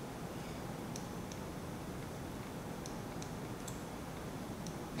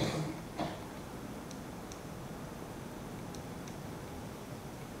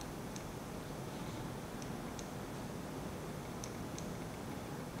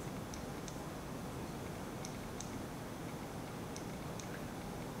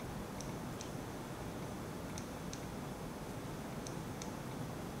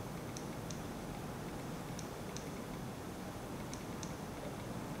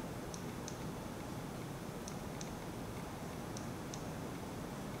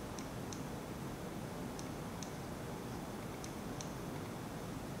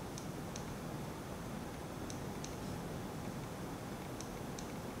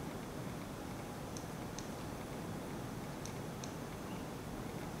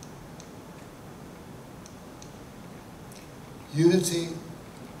 Unity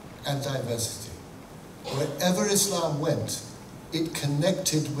and diversity. Wherever Islam went, it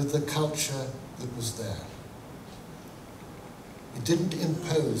connected with the culture that was there. It didn't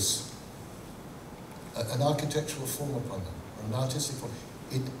impose an architectural form upon them, or an artistic form.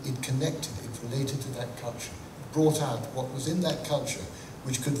 It connected, it related to that culture. It brought out what was in that culture,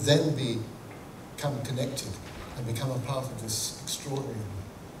 which could then become connected and become a part of this extraordinary,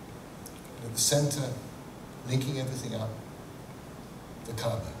 at the center, linking everything up, the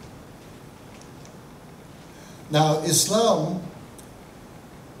Kaaba. Now, Islam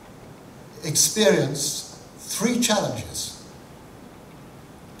experienced 3 challenges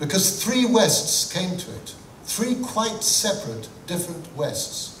because 3 Wests came to it, 3 quite separate, different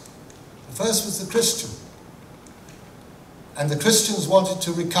Wests. The first was the Christian, and the Christians wanted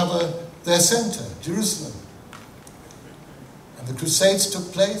to recover their center, Jerusalem. And the Crusades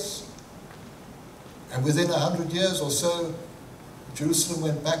took place, and within 100 years or so, Jerusalem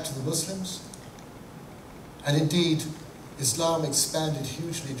went back to the Muslims, and indeed Islam expanded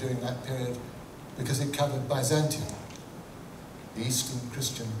hugely during that period because it covered Byzantium, the Eastern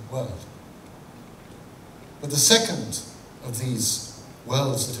Christian world. But the second of these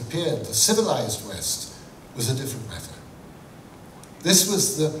worlds that appeared, the civilized West, was a different matter. This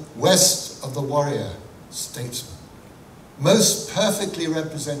was the West of the warrior statesman, most perfectly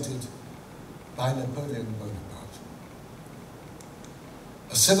represented by Napoleon Bonaparte.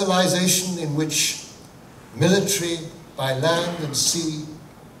 A civilization in which military by land and sea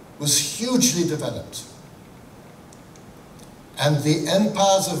was hugely developed. And the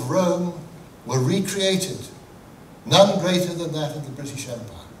empires of Rome were recreated, none greater than that of the British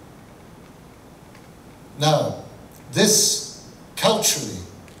Empire. Now, this culturally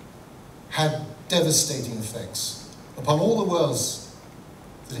had devastating effects upon all the worlds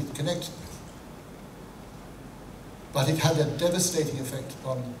that it connected with. But it had a devastating effect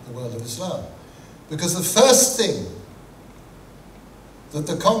upon the world of Islam. Because the first thing that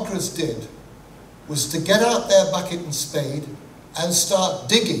the conquerors did was to get out their bucket and spade and start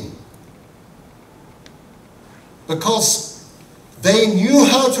digging. Because they knew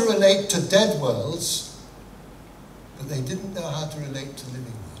how to relate to dead worlds, but they didn't know how to relate to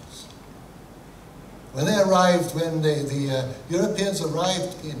living worlds. When they arrived, when the Europeans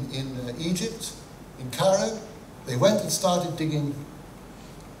arrived in Egypt, in Cairo, they went and started digging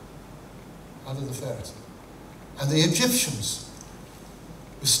under the Pharaohs. And the Egyptians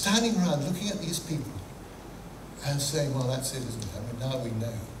were standing around looking at these people and saying, well, that's it, isn't it? I mean, now we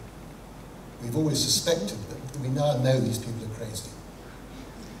know. We've always suspected, but we now know these people are crazy.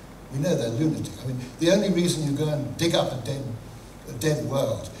 We know they're lunatic. I mean, the only reason you go and dig up a dead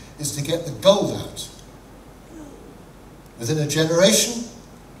world is to get the gold out. Within a generation,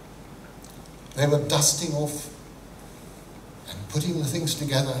 they were dusting off and putting the things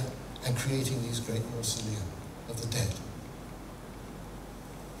together and creating these great mausoleum of the dead.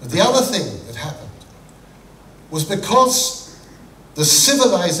 But the other thing that happened was because the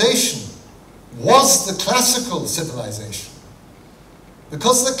civilization was the classical civilization,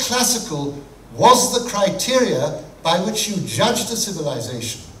 because the classical was the criteria by which you judged a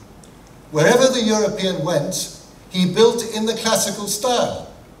civilization. Wherever the European went, he built in the classical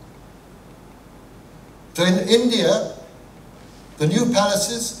style. So in India, the new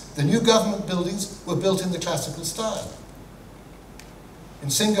palaces, the new government buildings were built in the classical style. In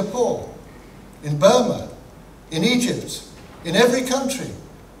Singapore, in Burma, in Egypt, in every country,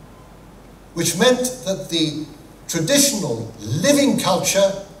 which meant that the traditional living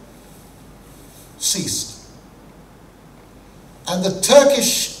culture ceased. And the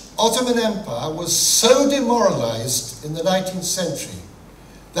Turkish Ottoman Empire was so demoralized in the 19th century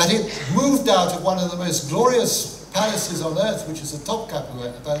that it moved out of one of the most glorious palaces on earth, which is the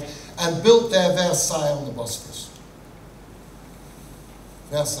Topkapi Palace, and built their Versailles on the Bosphorus.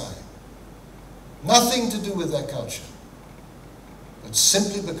 Versailles. Nothing to do with their culture, but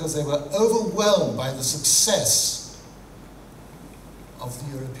simply because they were overwhelmed by the success of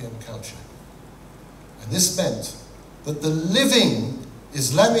the European culture. And this meant that the living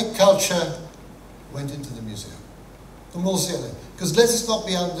Islamic culture went into the museum. The museum. Because let us not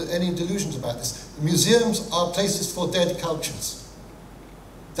be under any delusions about this. The museums are places for dead cultures.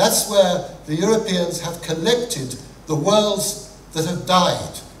 That's where the Europeans have collected the worlds that have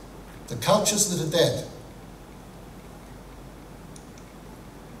died, the cultures that are dead.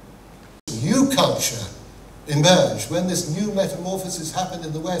 New culture emerged when this new metamorphosis happened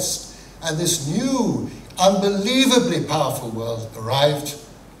in the West, and this new, unbelievably powerful world arrived.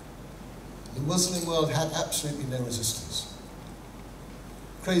 The Muslim world had absolutely no resistance.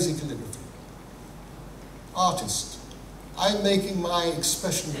 Crazy calligraphy. Artist. I'm making my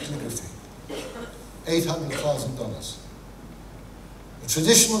expression of calligraphy. $800,000. A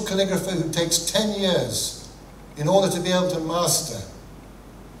traditional calligrapher who takes 10 years in order to be able to master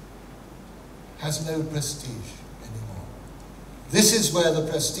has no prestige anymore. This is where the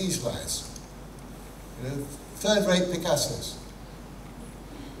prestige lies. You know, third-rate Picassos.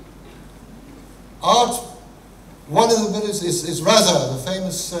 Art, one of the builders is Raza, the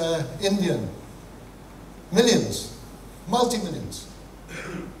famous Indian. Millions, multi-millions.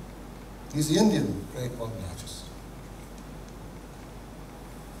 He's the Indian great modern artist.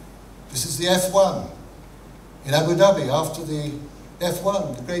 This is the F1 in Abu Dhabi after the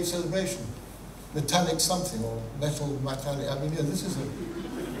F1, the great celebration. Metallic something, or metal metallic. I mean, yeah, this is a...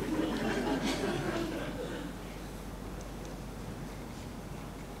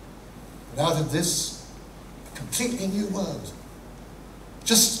 And out of this, a completely new world.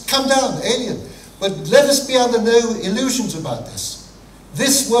 Just come down, alien. But let us be under no illusions about this.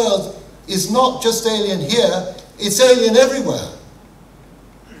 This world is not just alien here, it's alien everywhere.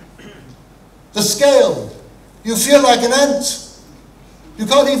 The scale, you feel like an ant. You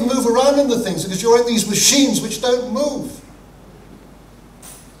can't even move around in the things because you're in these machines which don't move.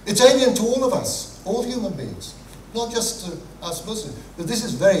 It's alien to all of us, all human beings, not just to us Muslims, but this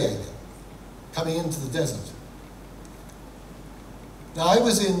is very alien, coming into the desert. Now, I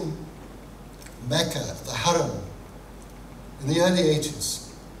was in Mecca, the Haram, in the early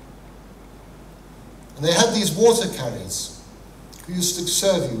 80s. And they had these water carriers who used to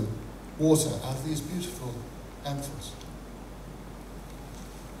serve you water out of these beautiful amphors.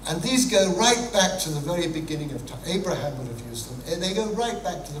 And these go right back to the very beginning of time. Abraham would have used them. And they go right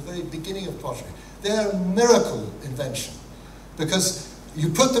back to the very beginning of pottery. They're a miracle invention because you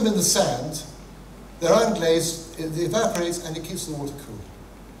put them in the sand, they're unglazed, it evaporates and it keeps the water cool.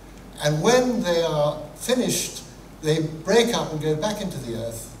 And when they are finished, they break up and go back into the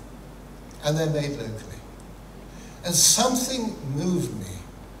earth and they're made locally. And something moved me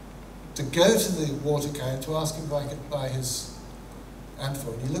to go to the water carrier to ask him if I could buy his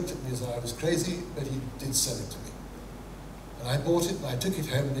amphor. And he looked at me as though I was crazy, but he did sell it to me. And I bought it and I took it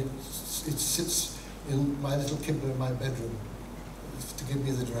home and it sits in my little Qibla in my bedroom to give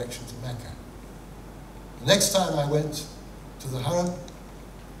me the direction to Mecca. The next time I went to the Haram,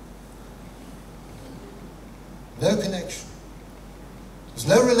 no connection. There's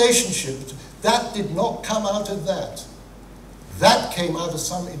no relationship. That did not come out of that. That came out of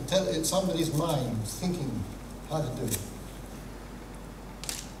somebody's mind thinking how to do it.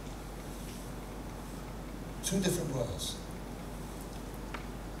 Two different worlds.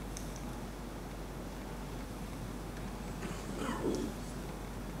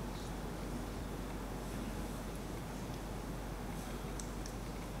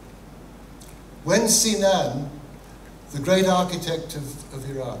 When Sinan, the great architect of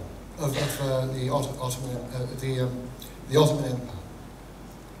Iran, of the Ottoman Empire,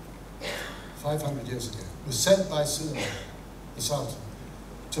 500 years ago, was sent by Suleiman, the Sultan,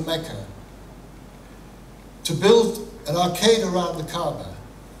 to Mecca to build an arcade around the Kaaba,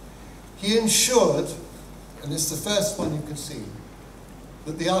 he ensured, and it's the first one you can see,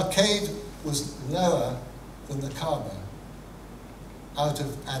 that the arcade was lower than the Kaaba out of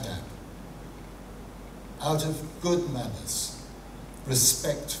adab, out of good manners,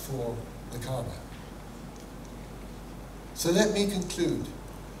 respect for the Kaaba. So let me conclude.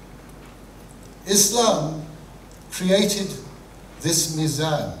 Islam created this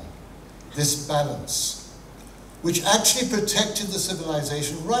mizan, this balance, which actually protected the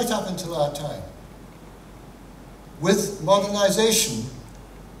civilization right up until our time. With modernization,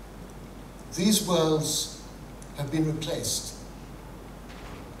 these worlds have been replaced.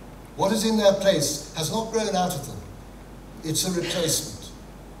 What is in their place has not grown out of them. It's a replacement.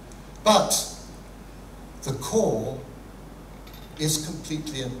 But the core is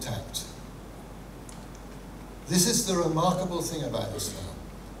completely intact. This is the remarkable thing about Islam.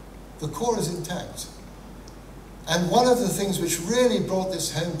 The core is intact. And one of the things which really brought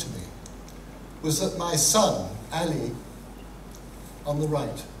this home to me was that my son, Ali, on the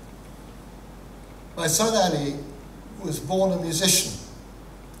right, my son Ali was born a musician.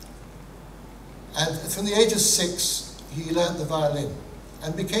 And from the age of 6, he learned the violin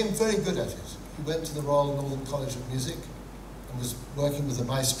and became very good at it. He went to the Royal Northern College of Music and was working with the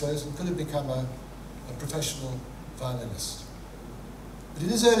maestros and could have become a professional violinist. But in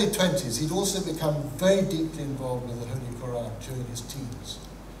his early 20s, he'd also become very deeply involved with the Holy Quran during his teens.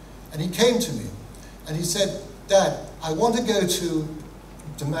 And he came to me and he said, "Dad, I want to go to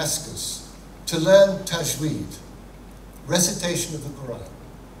Damascus to learn tajweed, recitation of the Quran."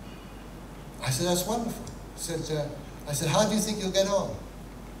 I said, "That's wonderful." I said, "How do you think you'll get on?"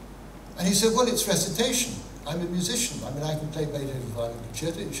 And he said, "Well, it's recitation. I'm a musician. I mean, I can play Beethoven's violin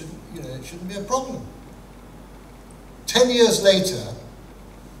concerto. It shouldn't be a problem." 10 years later,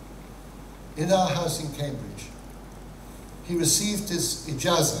 in our house in Cambridge, he received his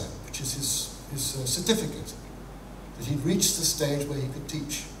ijazah, which is his certificate, that he'd reached the stage where he could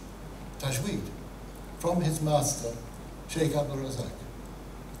teach tajweed from his master, Sheikh Abdul Razak.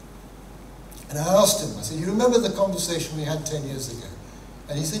 And I asked him, I said, "You remember the conversation we had 10 years ago?"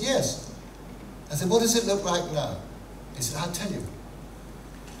 And he said, "Yes." I said, "What does it look like now?" He said, "I'll tell you.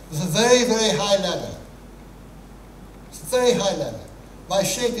 There's a very, very high ladder. It's a very high ladder. My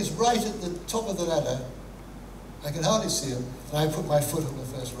sheikh is right at the top of the ladder. I can hardly see him, and I put my foot on the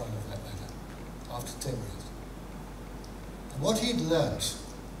first rung of that ladder after 10 years." And what he'd learnt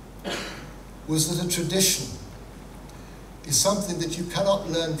was that a tradition is something that you cannot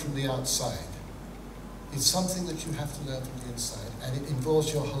learn from the outside. It's something that you have to learn from the inside, and it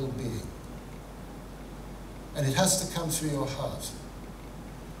involves your whole being. And it has to come through your heart.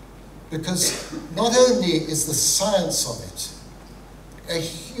 Because not only is the science of it a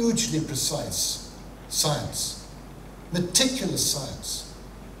hugely precise science, meticulous science.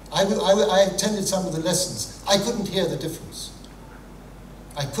 I attended some of the lessons. I couldn't hear the difference.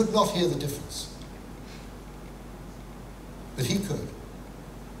 I could not hear the difference. But he could.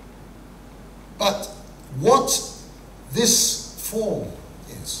 But what this form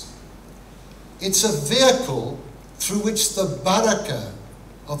is, it's a vehicle through which the barakah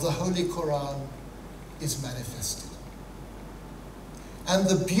of the Holy Quran is manifested. And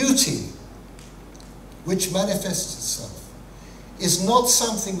the beauty which manifests itself is not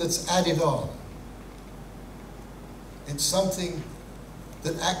something that's added on. It's something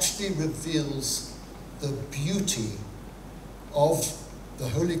that actually reveals the beauty of the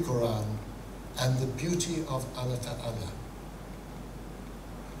Holy Quran and the beauty of Allah Ta'ala.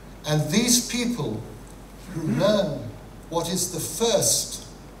 And these people who learn what is the first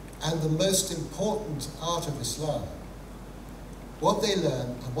and the most important art of Islam, what they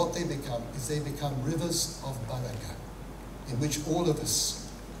learn and what they become is they become rivers of barakah, in which all of us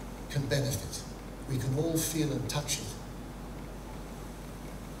can benefit. We can all feel and touch it.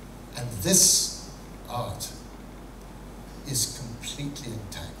 And this art is completely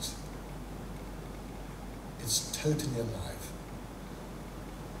intact. It's totally alive.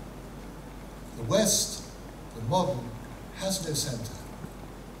 The West, the modern, has no center.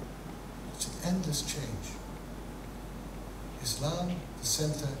 It's an endless change. Islam, the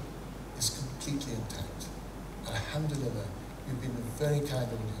center, is completely intact. Alhamdulillah, you've been a very kind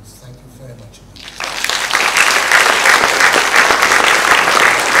audience. Thank you very much indeed.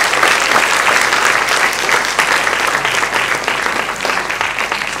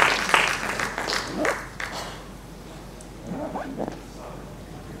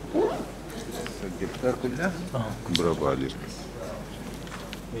 جبتها كلها؟ برافو عليك.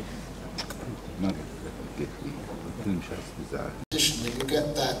 ما مش عايز تزعل. Additionally, you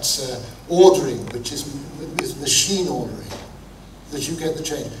get that ordering, which is machine ordering, that you get the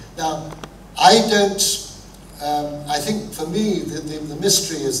change. Now, I don't, I think for me, the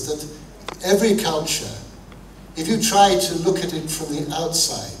mystery is that every culture, if you try to look at it from the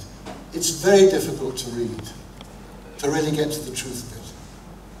outside, it's very difficult to read, to really get to the truth of it.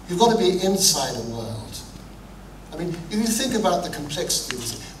 You've got to be inside a world. I mean, if you think about the complexity of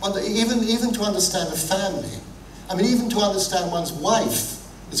it, even to understand a family, I mean, even to understand one's wife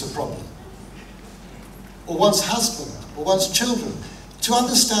is a problem, or one's husband, or one's children. To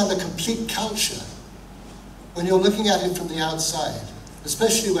understand a complete culture, when you're looking at it from the outside,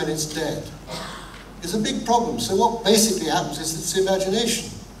 especially when it's dead, is a big problem. So what basically happens is it's the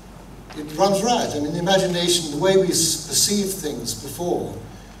imagination. It runs riot. I mean, the imagination, the way we perceive things before,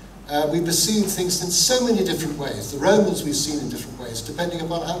 we perceive things in so many different ways. The Romans we've seen in different ways, depending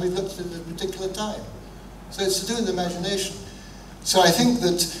upon how we looked at a particular time. So it's to do with the imagination. So I think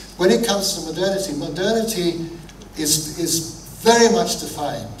that when it comes to modernity, modernity is very much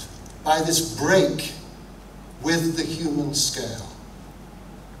defined by this break with the human scale.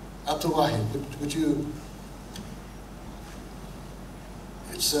 Abdul Wahid, would you?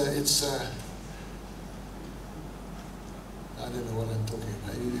 I don't know what I'm talking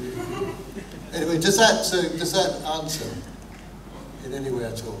about. Anyway, does that answer in any way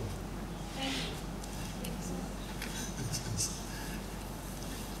at all?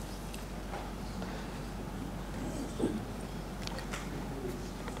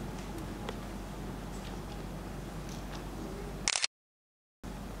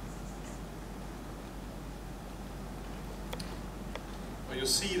 Well, you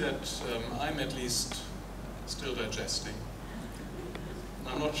see that I'm at least still digesting.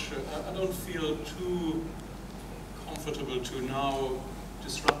 I'm not sure, I don't feel too comfortable to now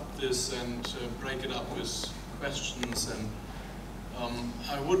disrupt this and break it up with questions. And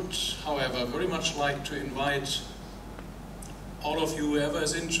I would, however, very much like to invite all of you, whoever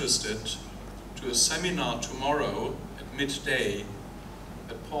is interested, to a seminar tomorrow at midday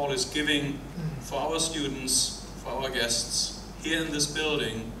that Paul is giving for our students, for our guests, here in this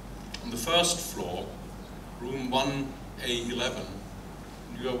building, on the first floor, room 1A11.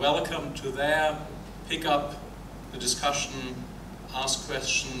 You are welcome to there, pick up the discussion, ask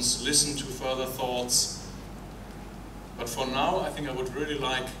questions, listen to further thoughts. But for now, I think I would really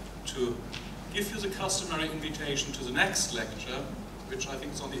like to give you the customary invitation to the next lecture, which I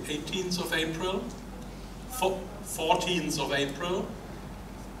think is on the 18th of April, 14th of April,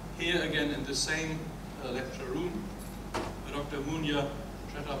 here again in the same lecture room, Dr. Munya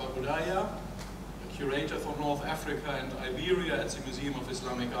Chetababudaya, curator for North Africa and Iberia at the Museum of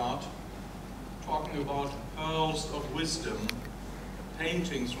Islamic Art, talking about pearls of wisdom,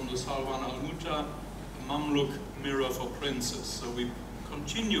 paintings from the Salwan al-Muta, a Mamluk mirror for princes. So we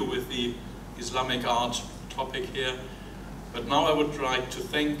continue with the Islamic art topic here. But now I would like to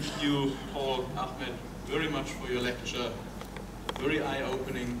thank you, Paul, Ahmed, very much for your lecture. Very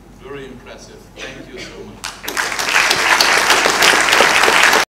eye-opening, very impressive. Thank you so much.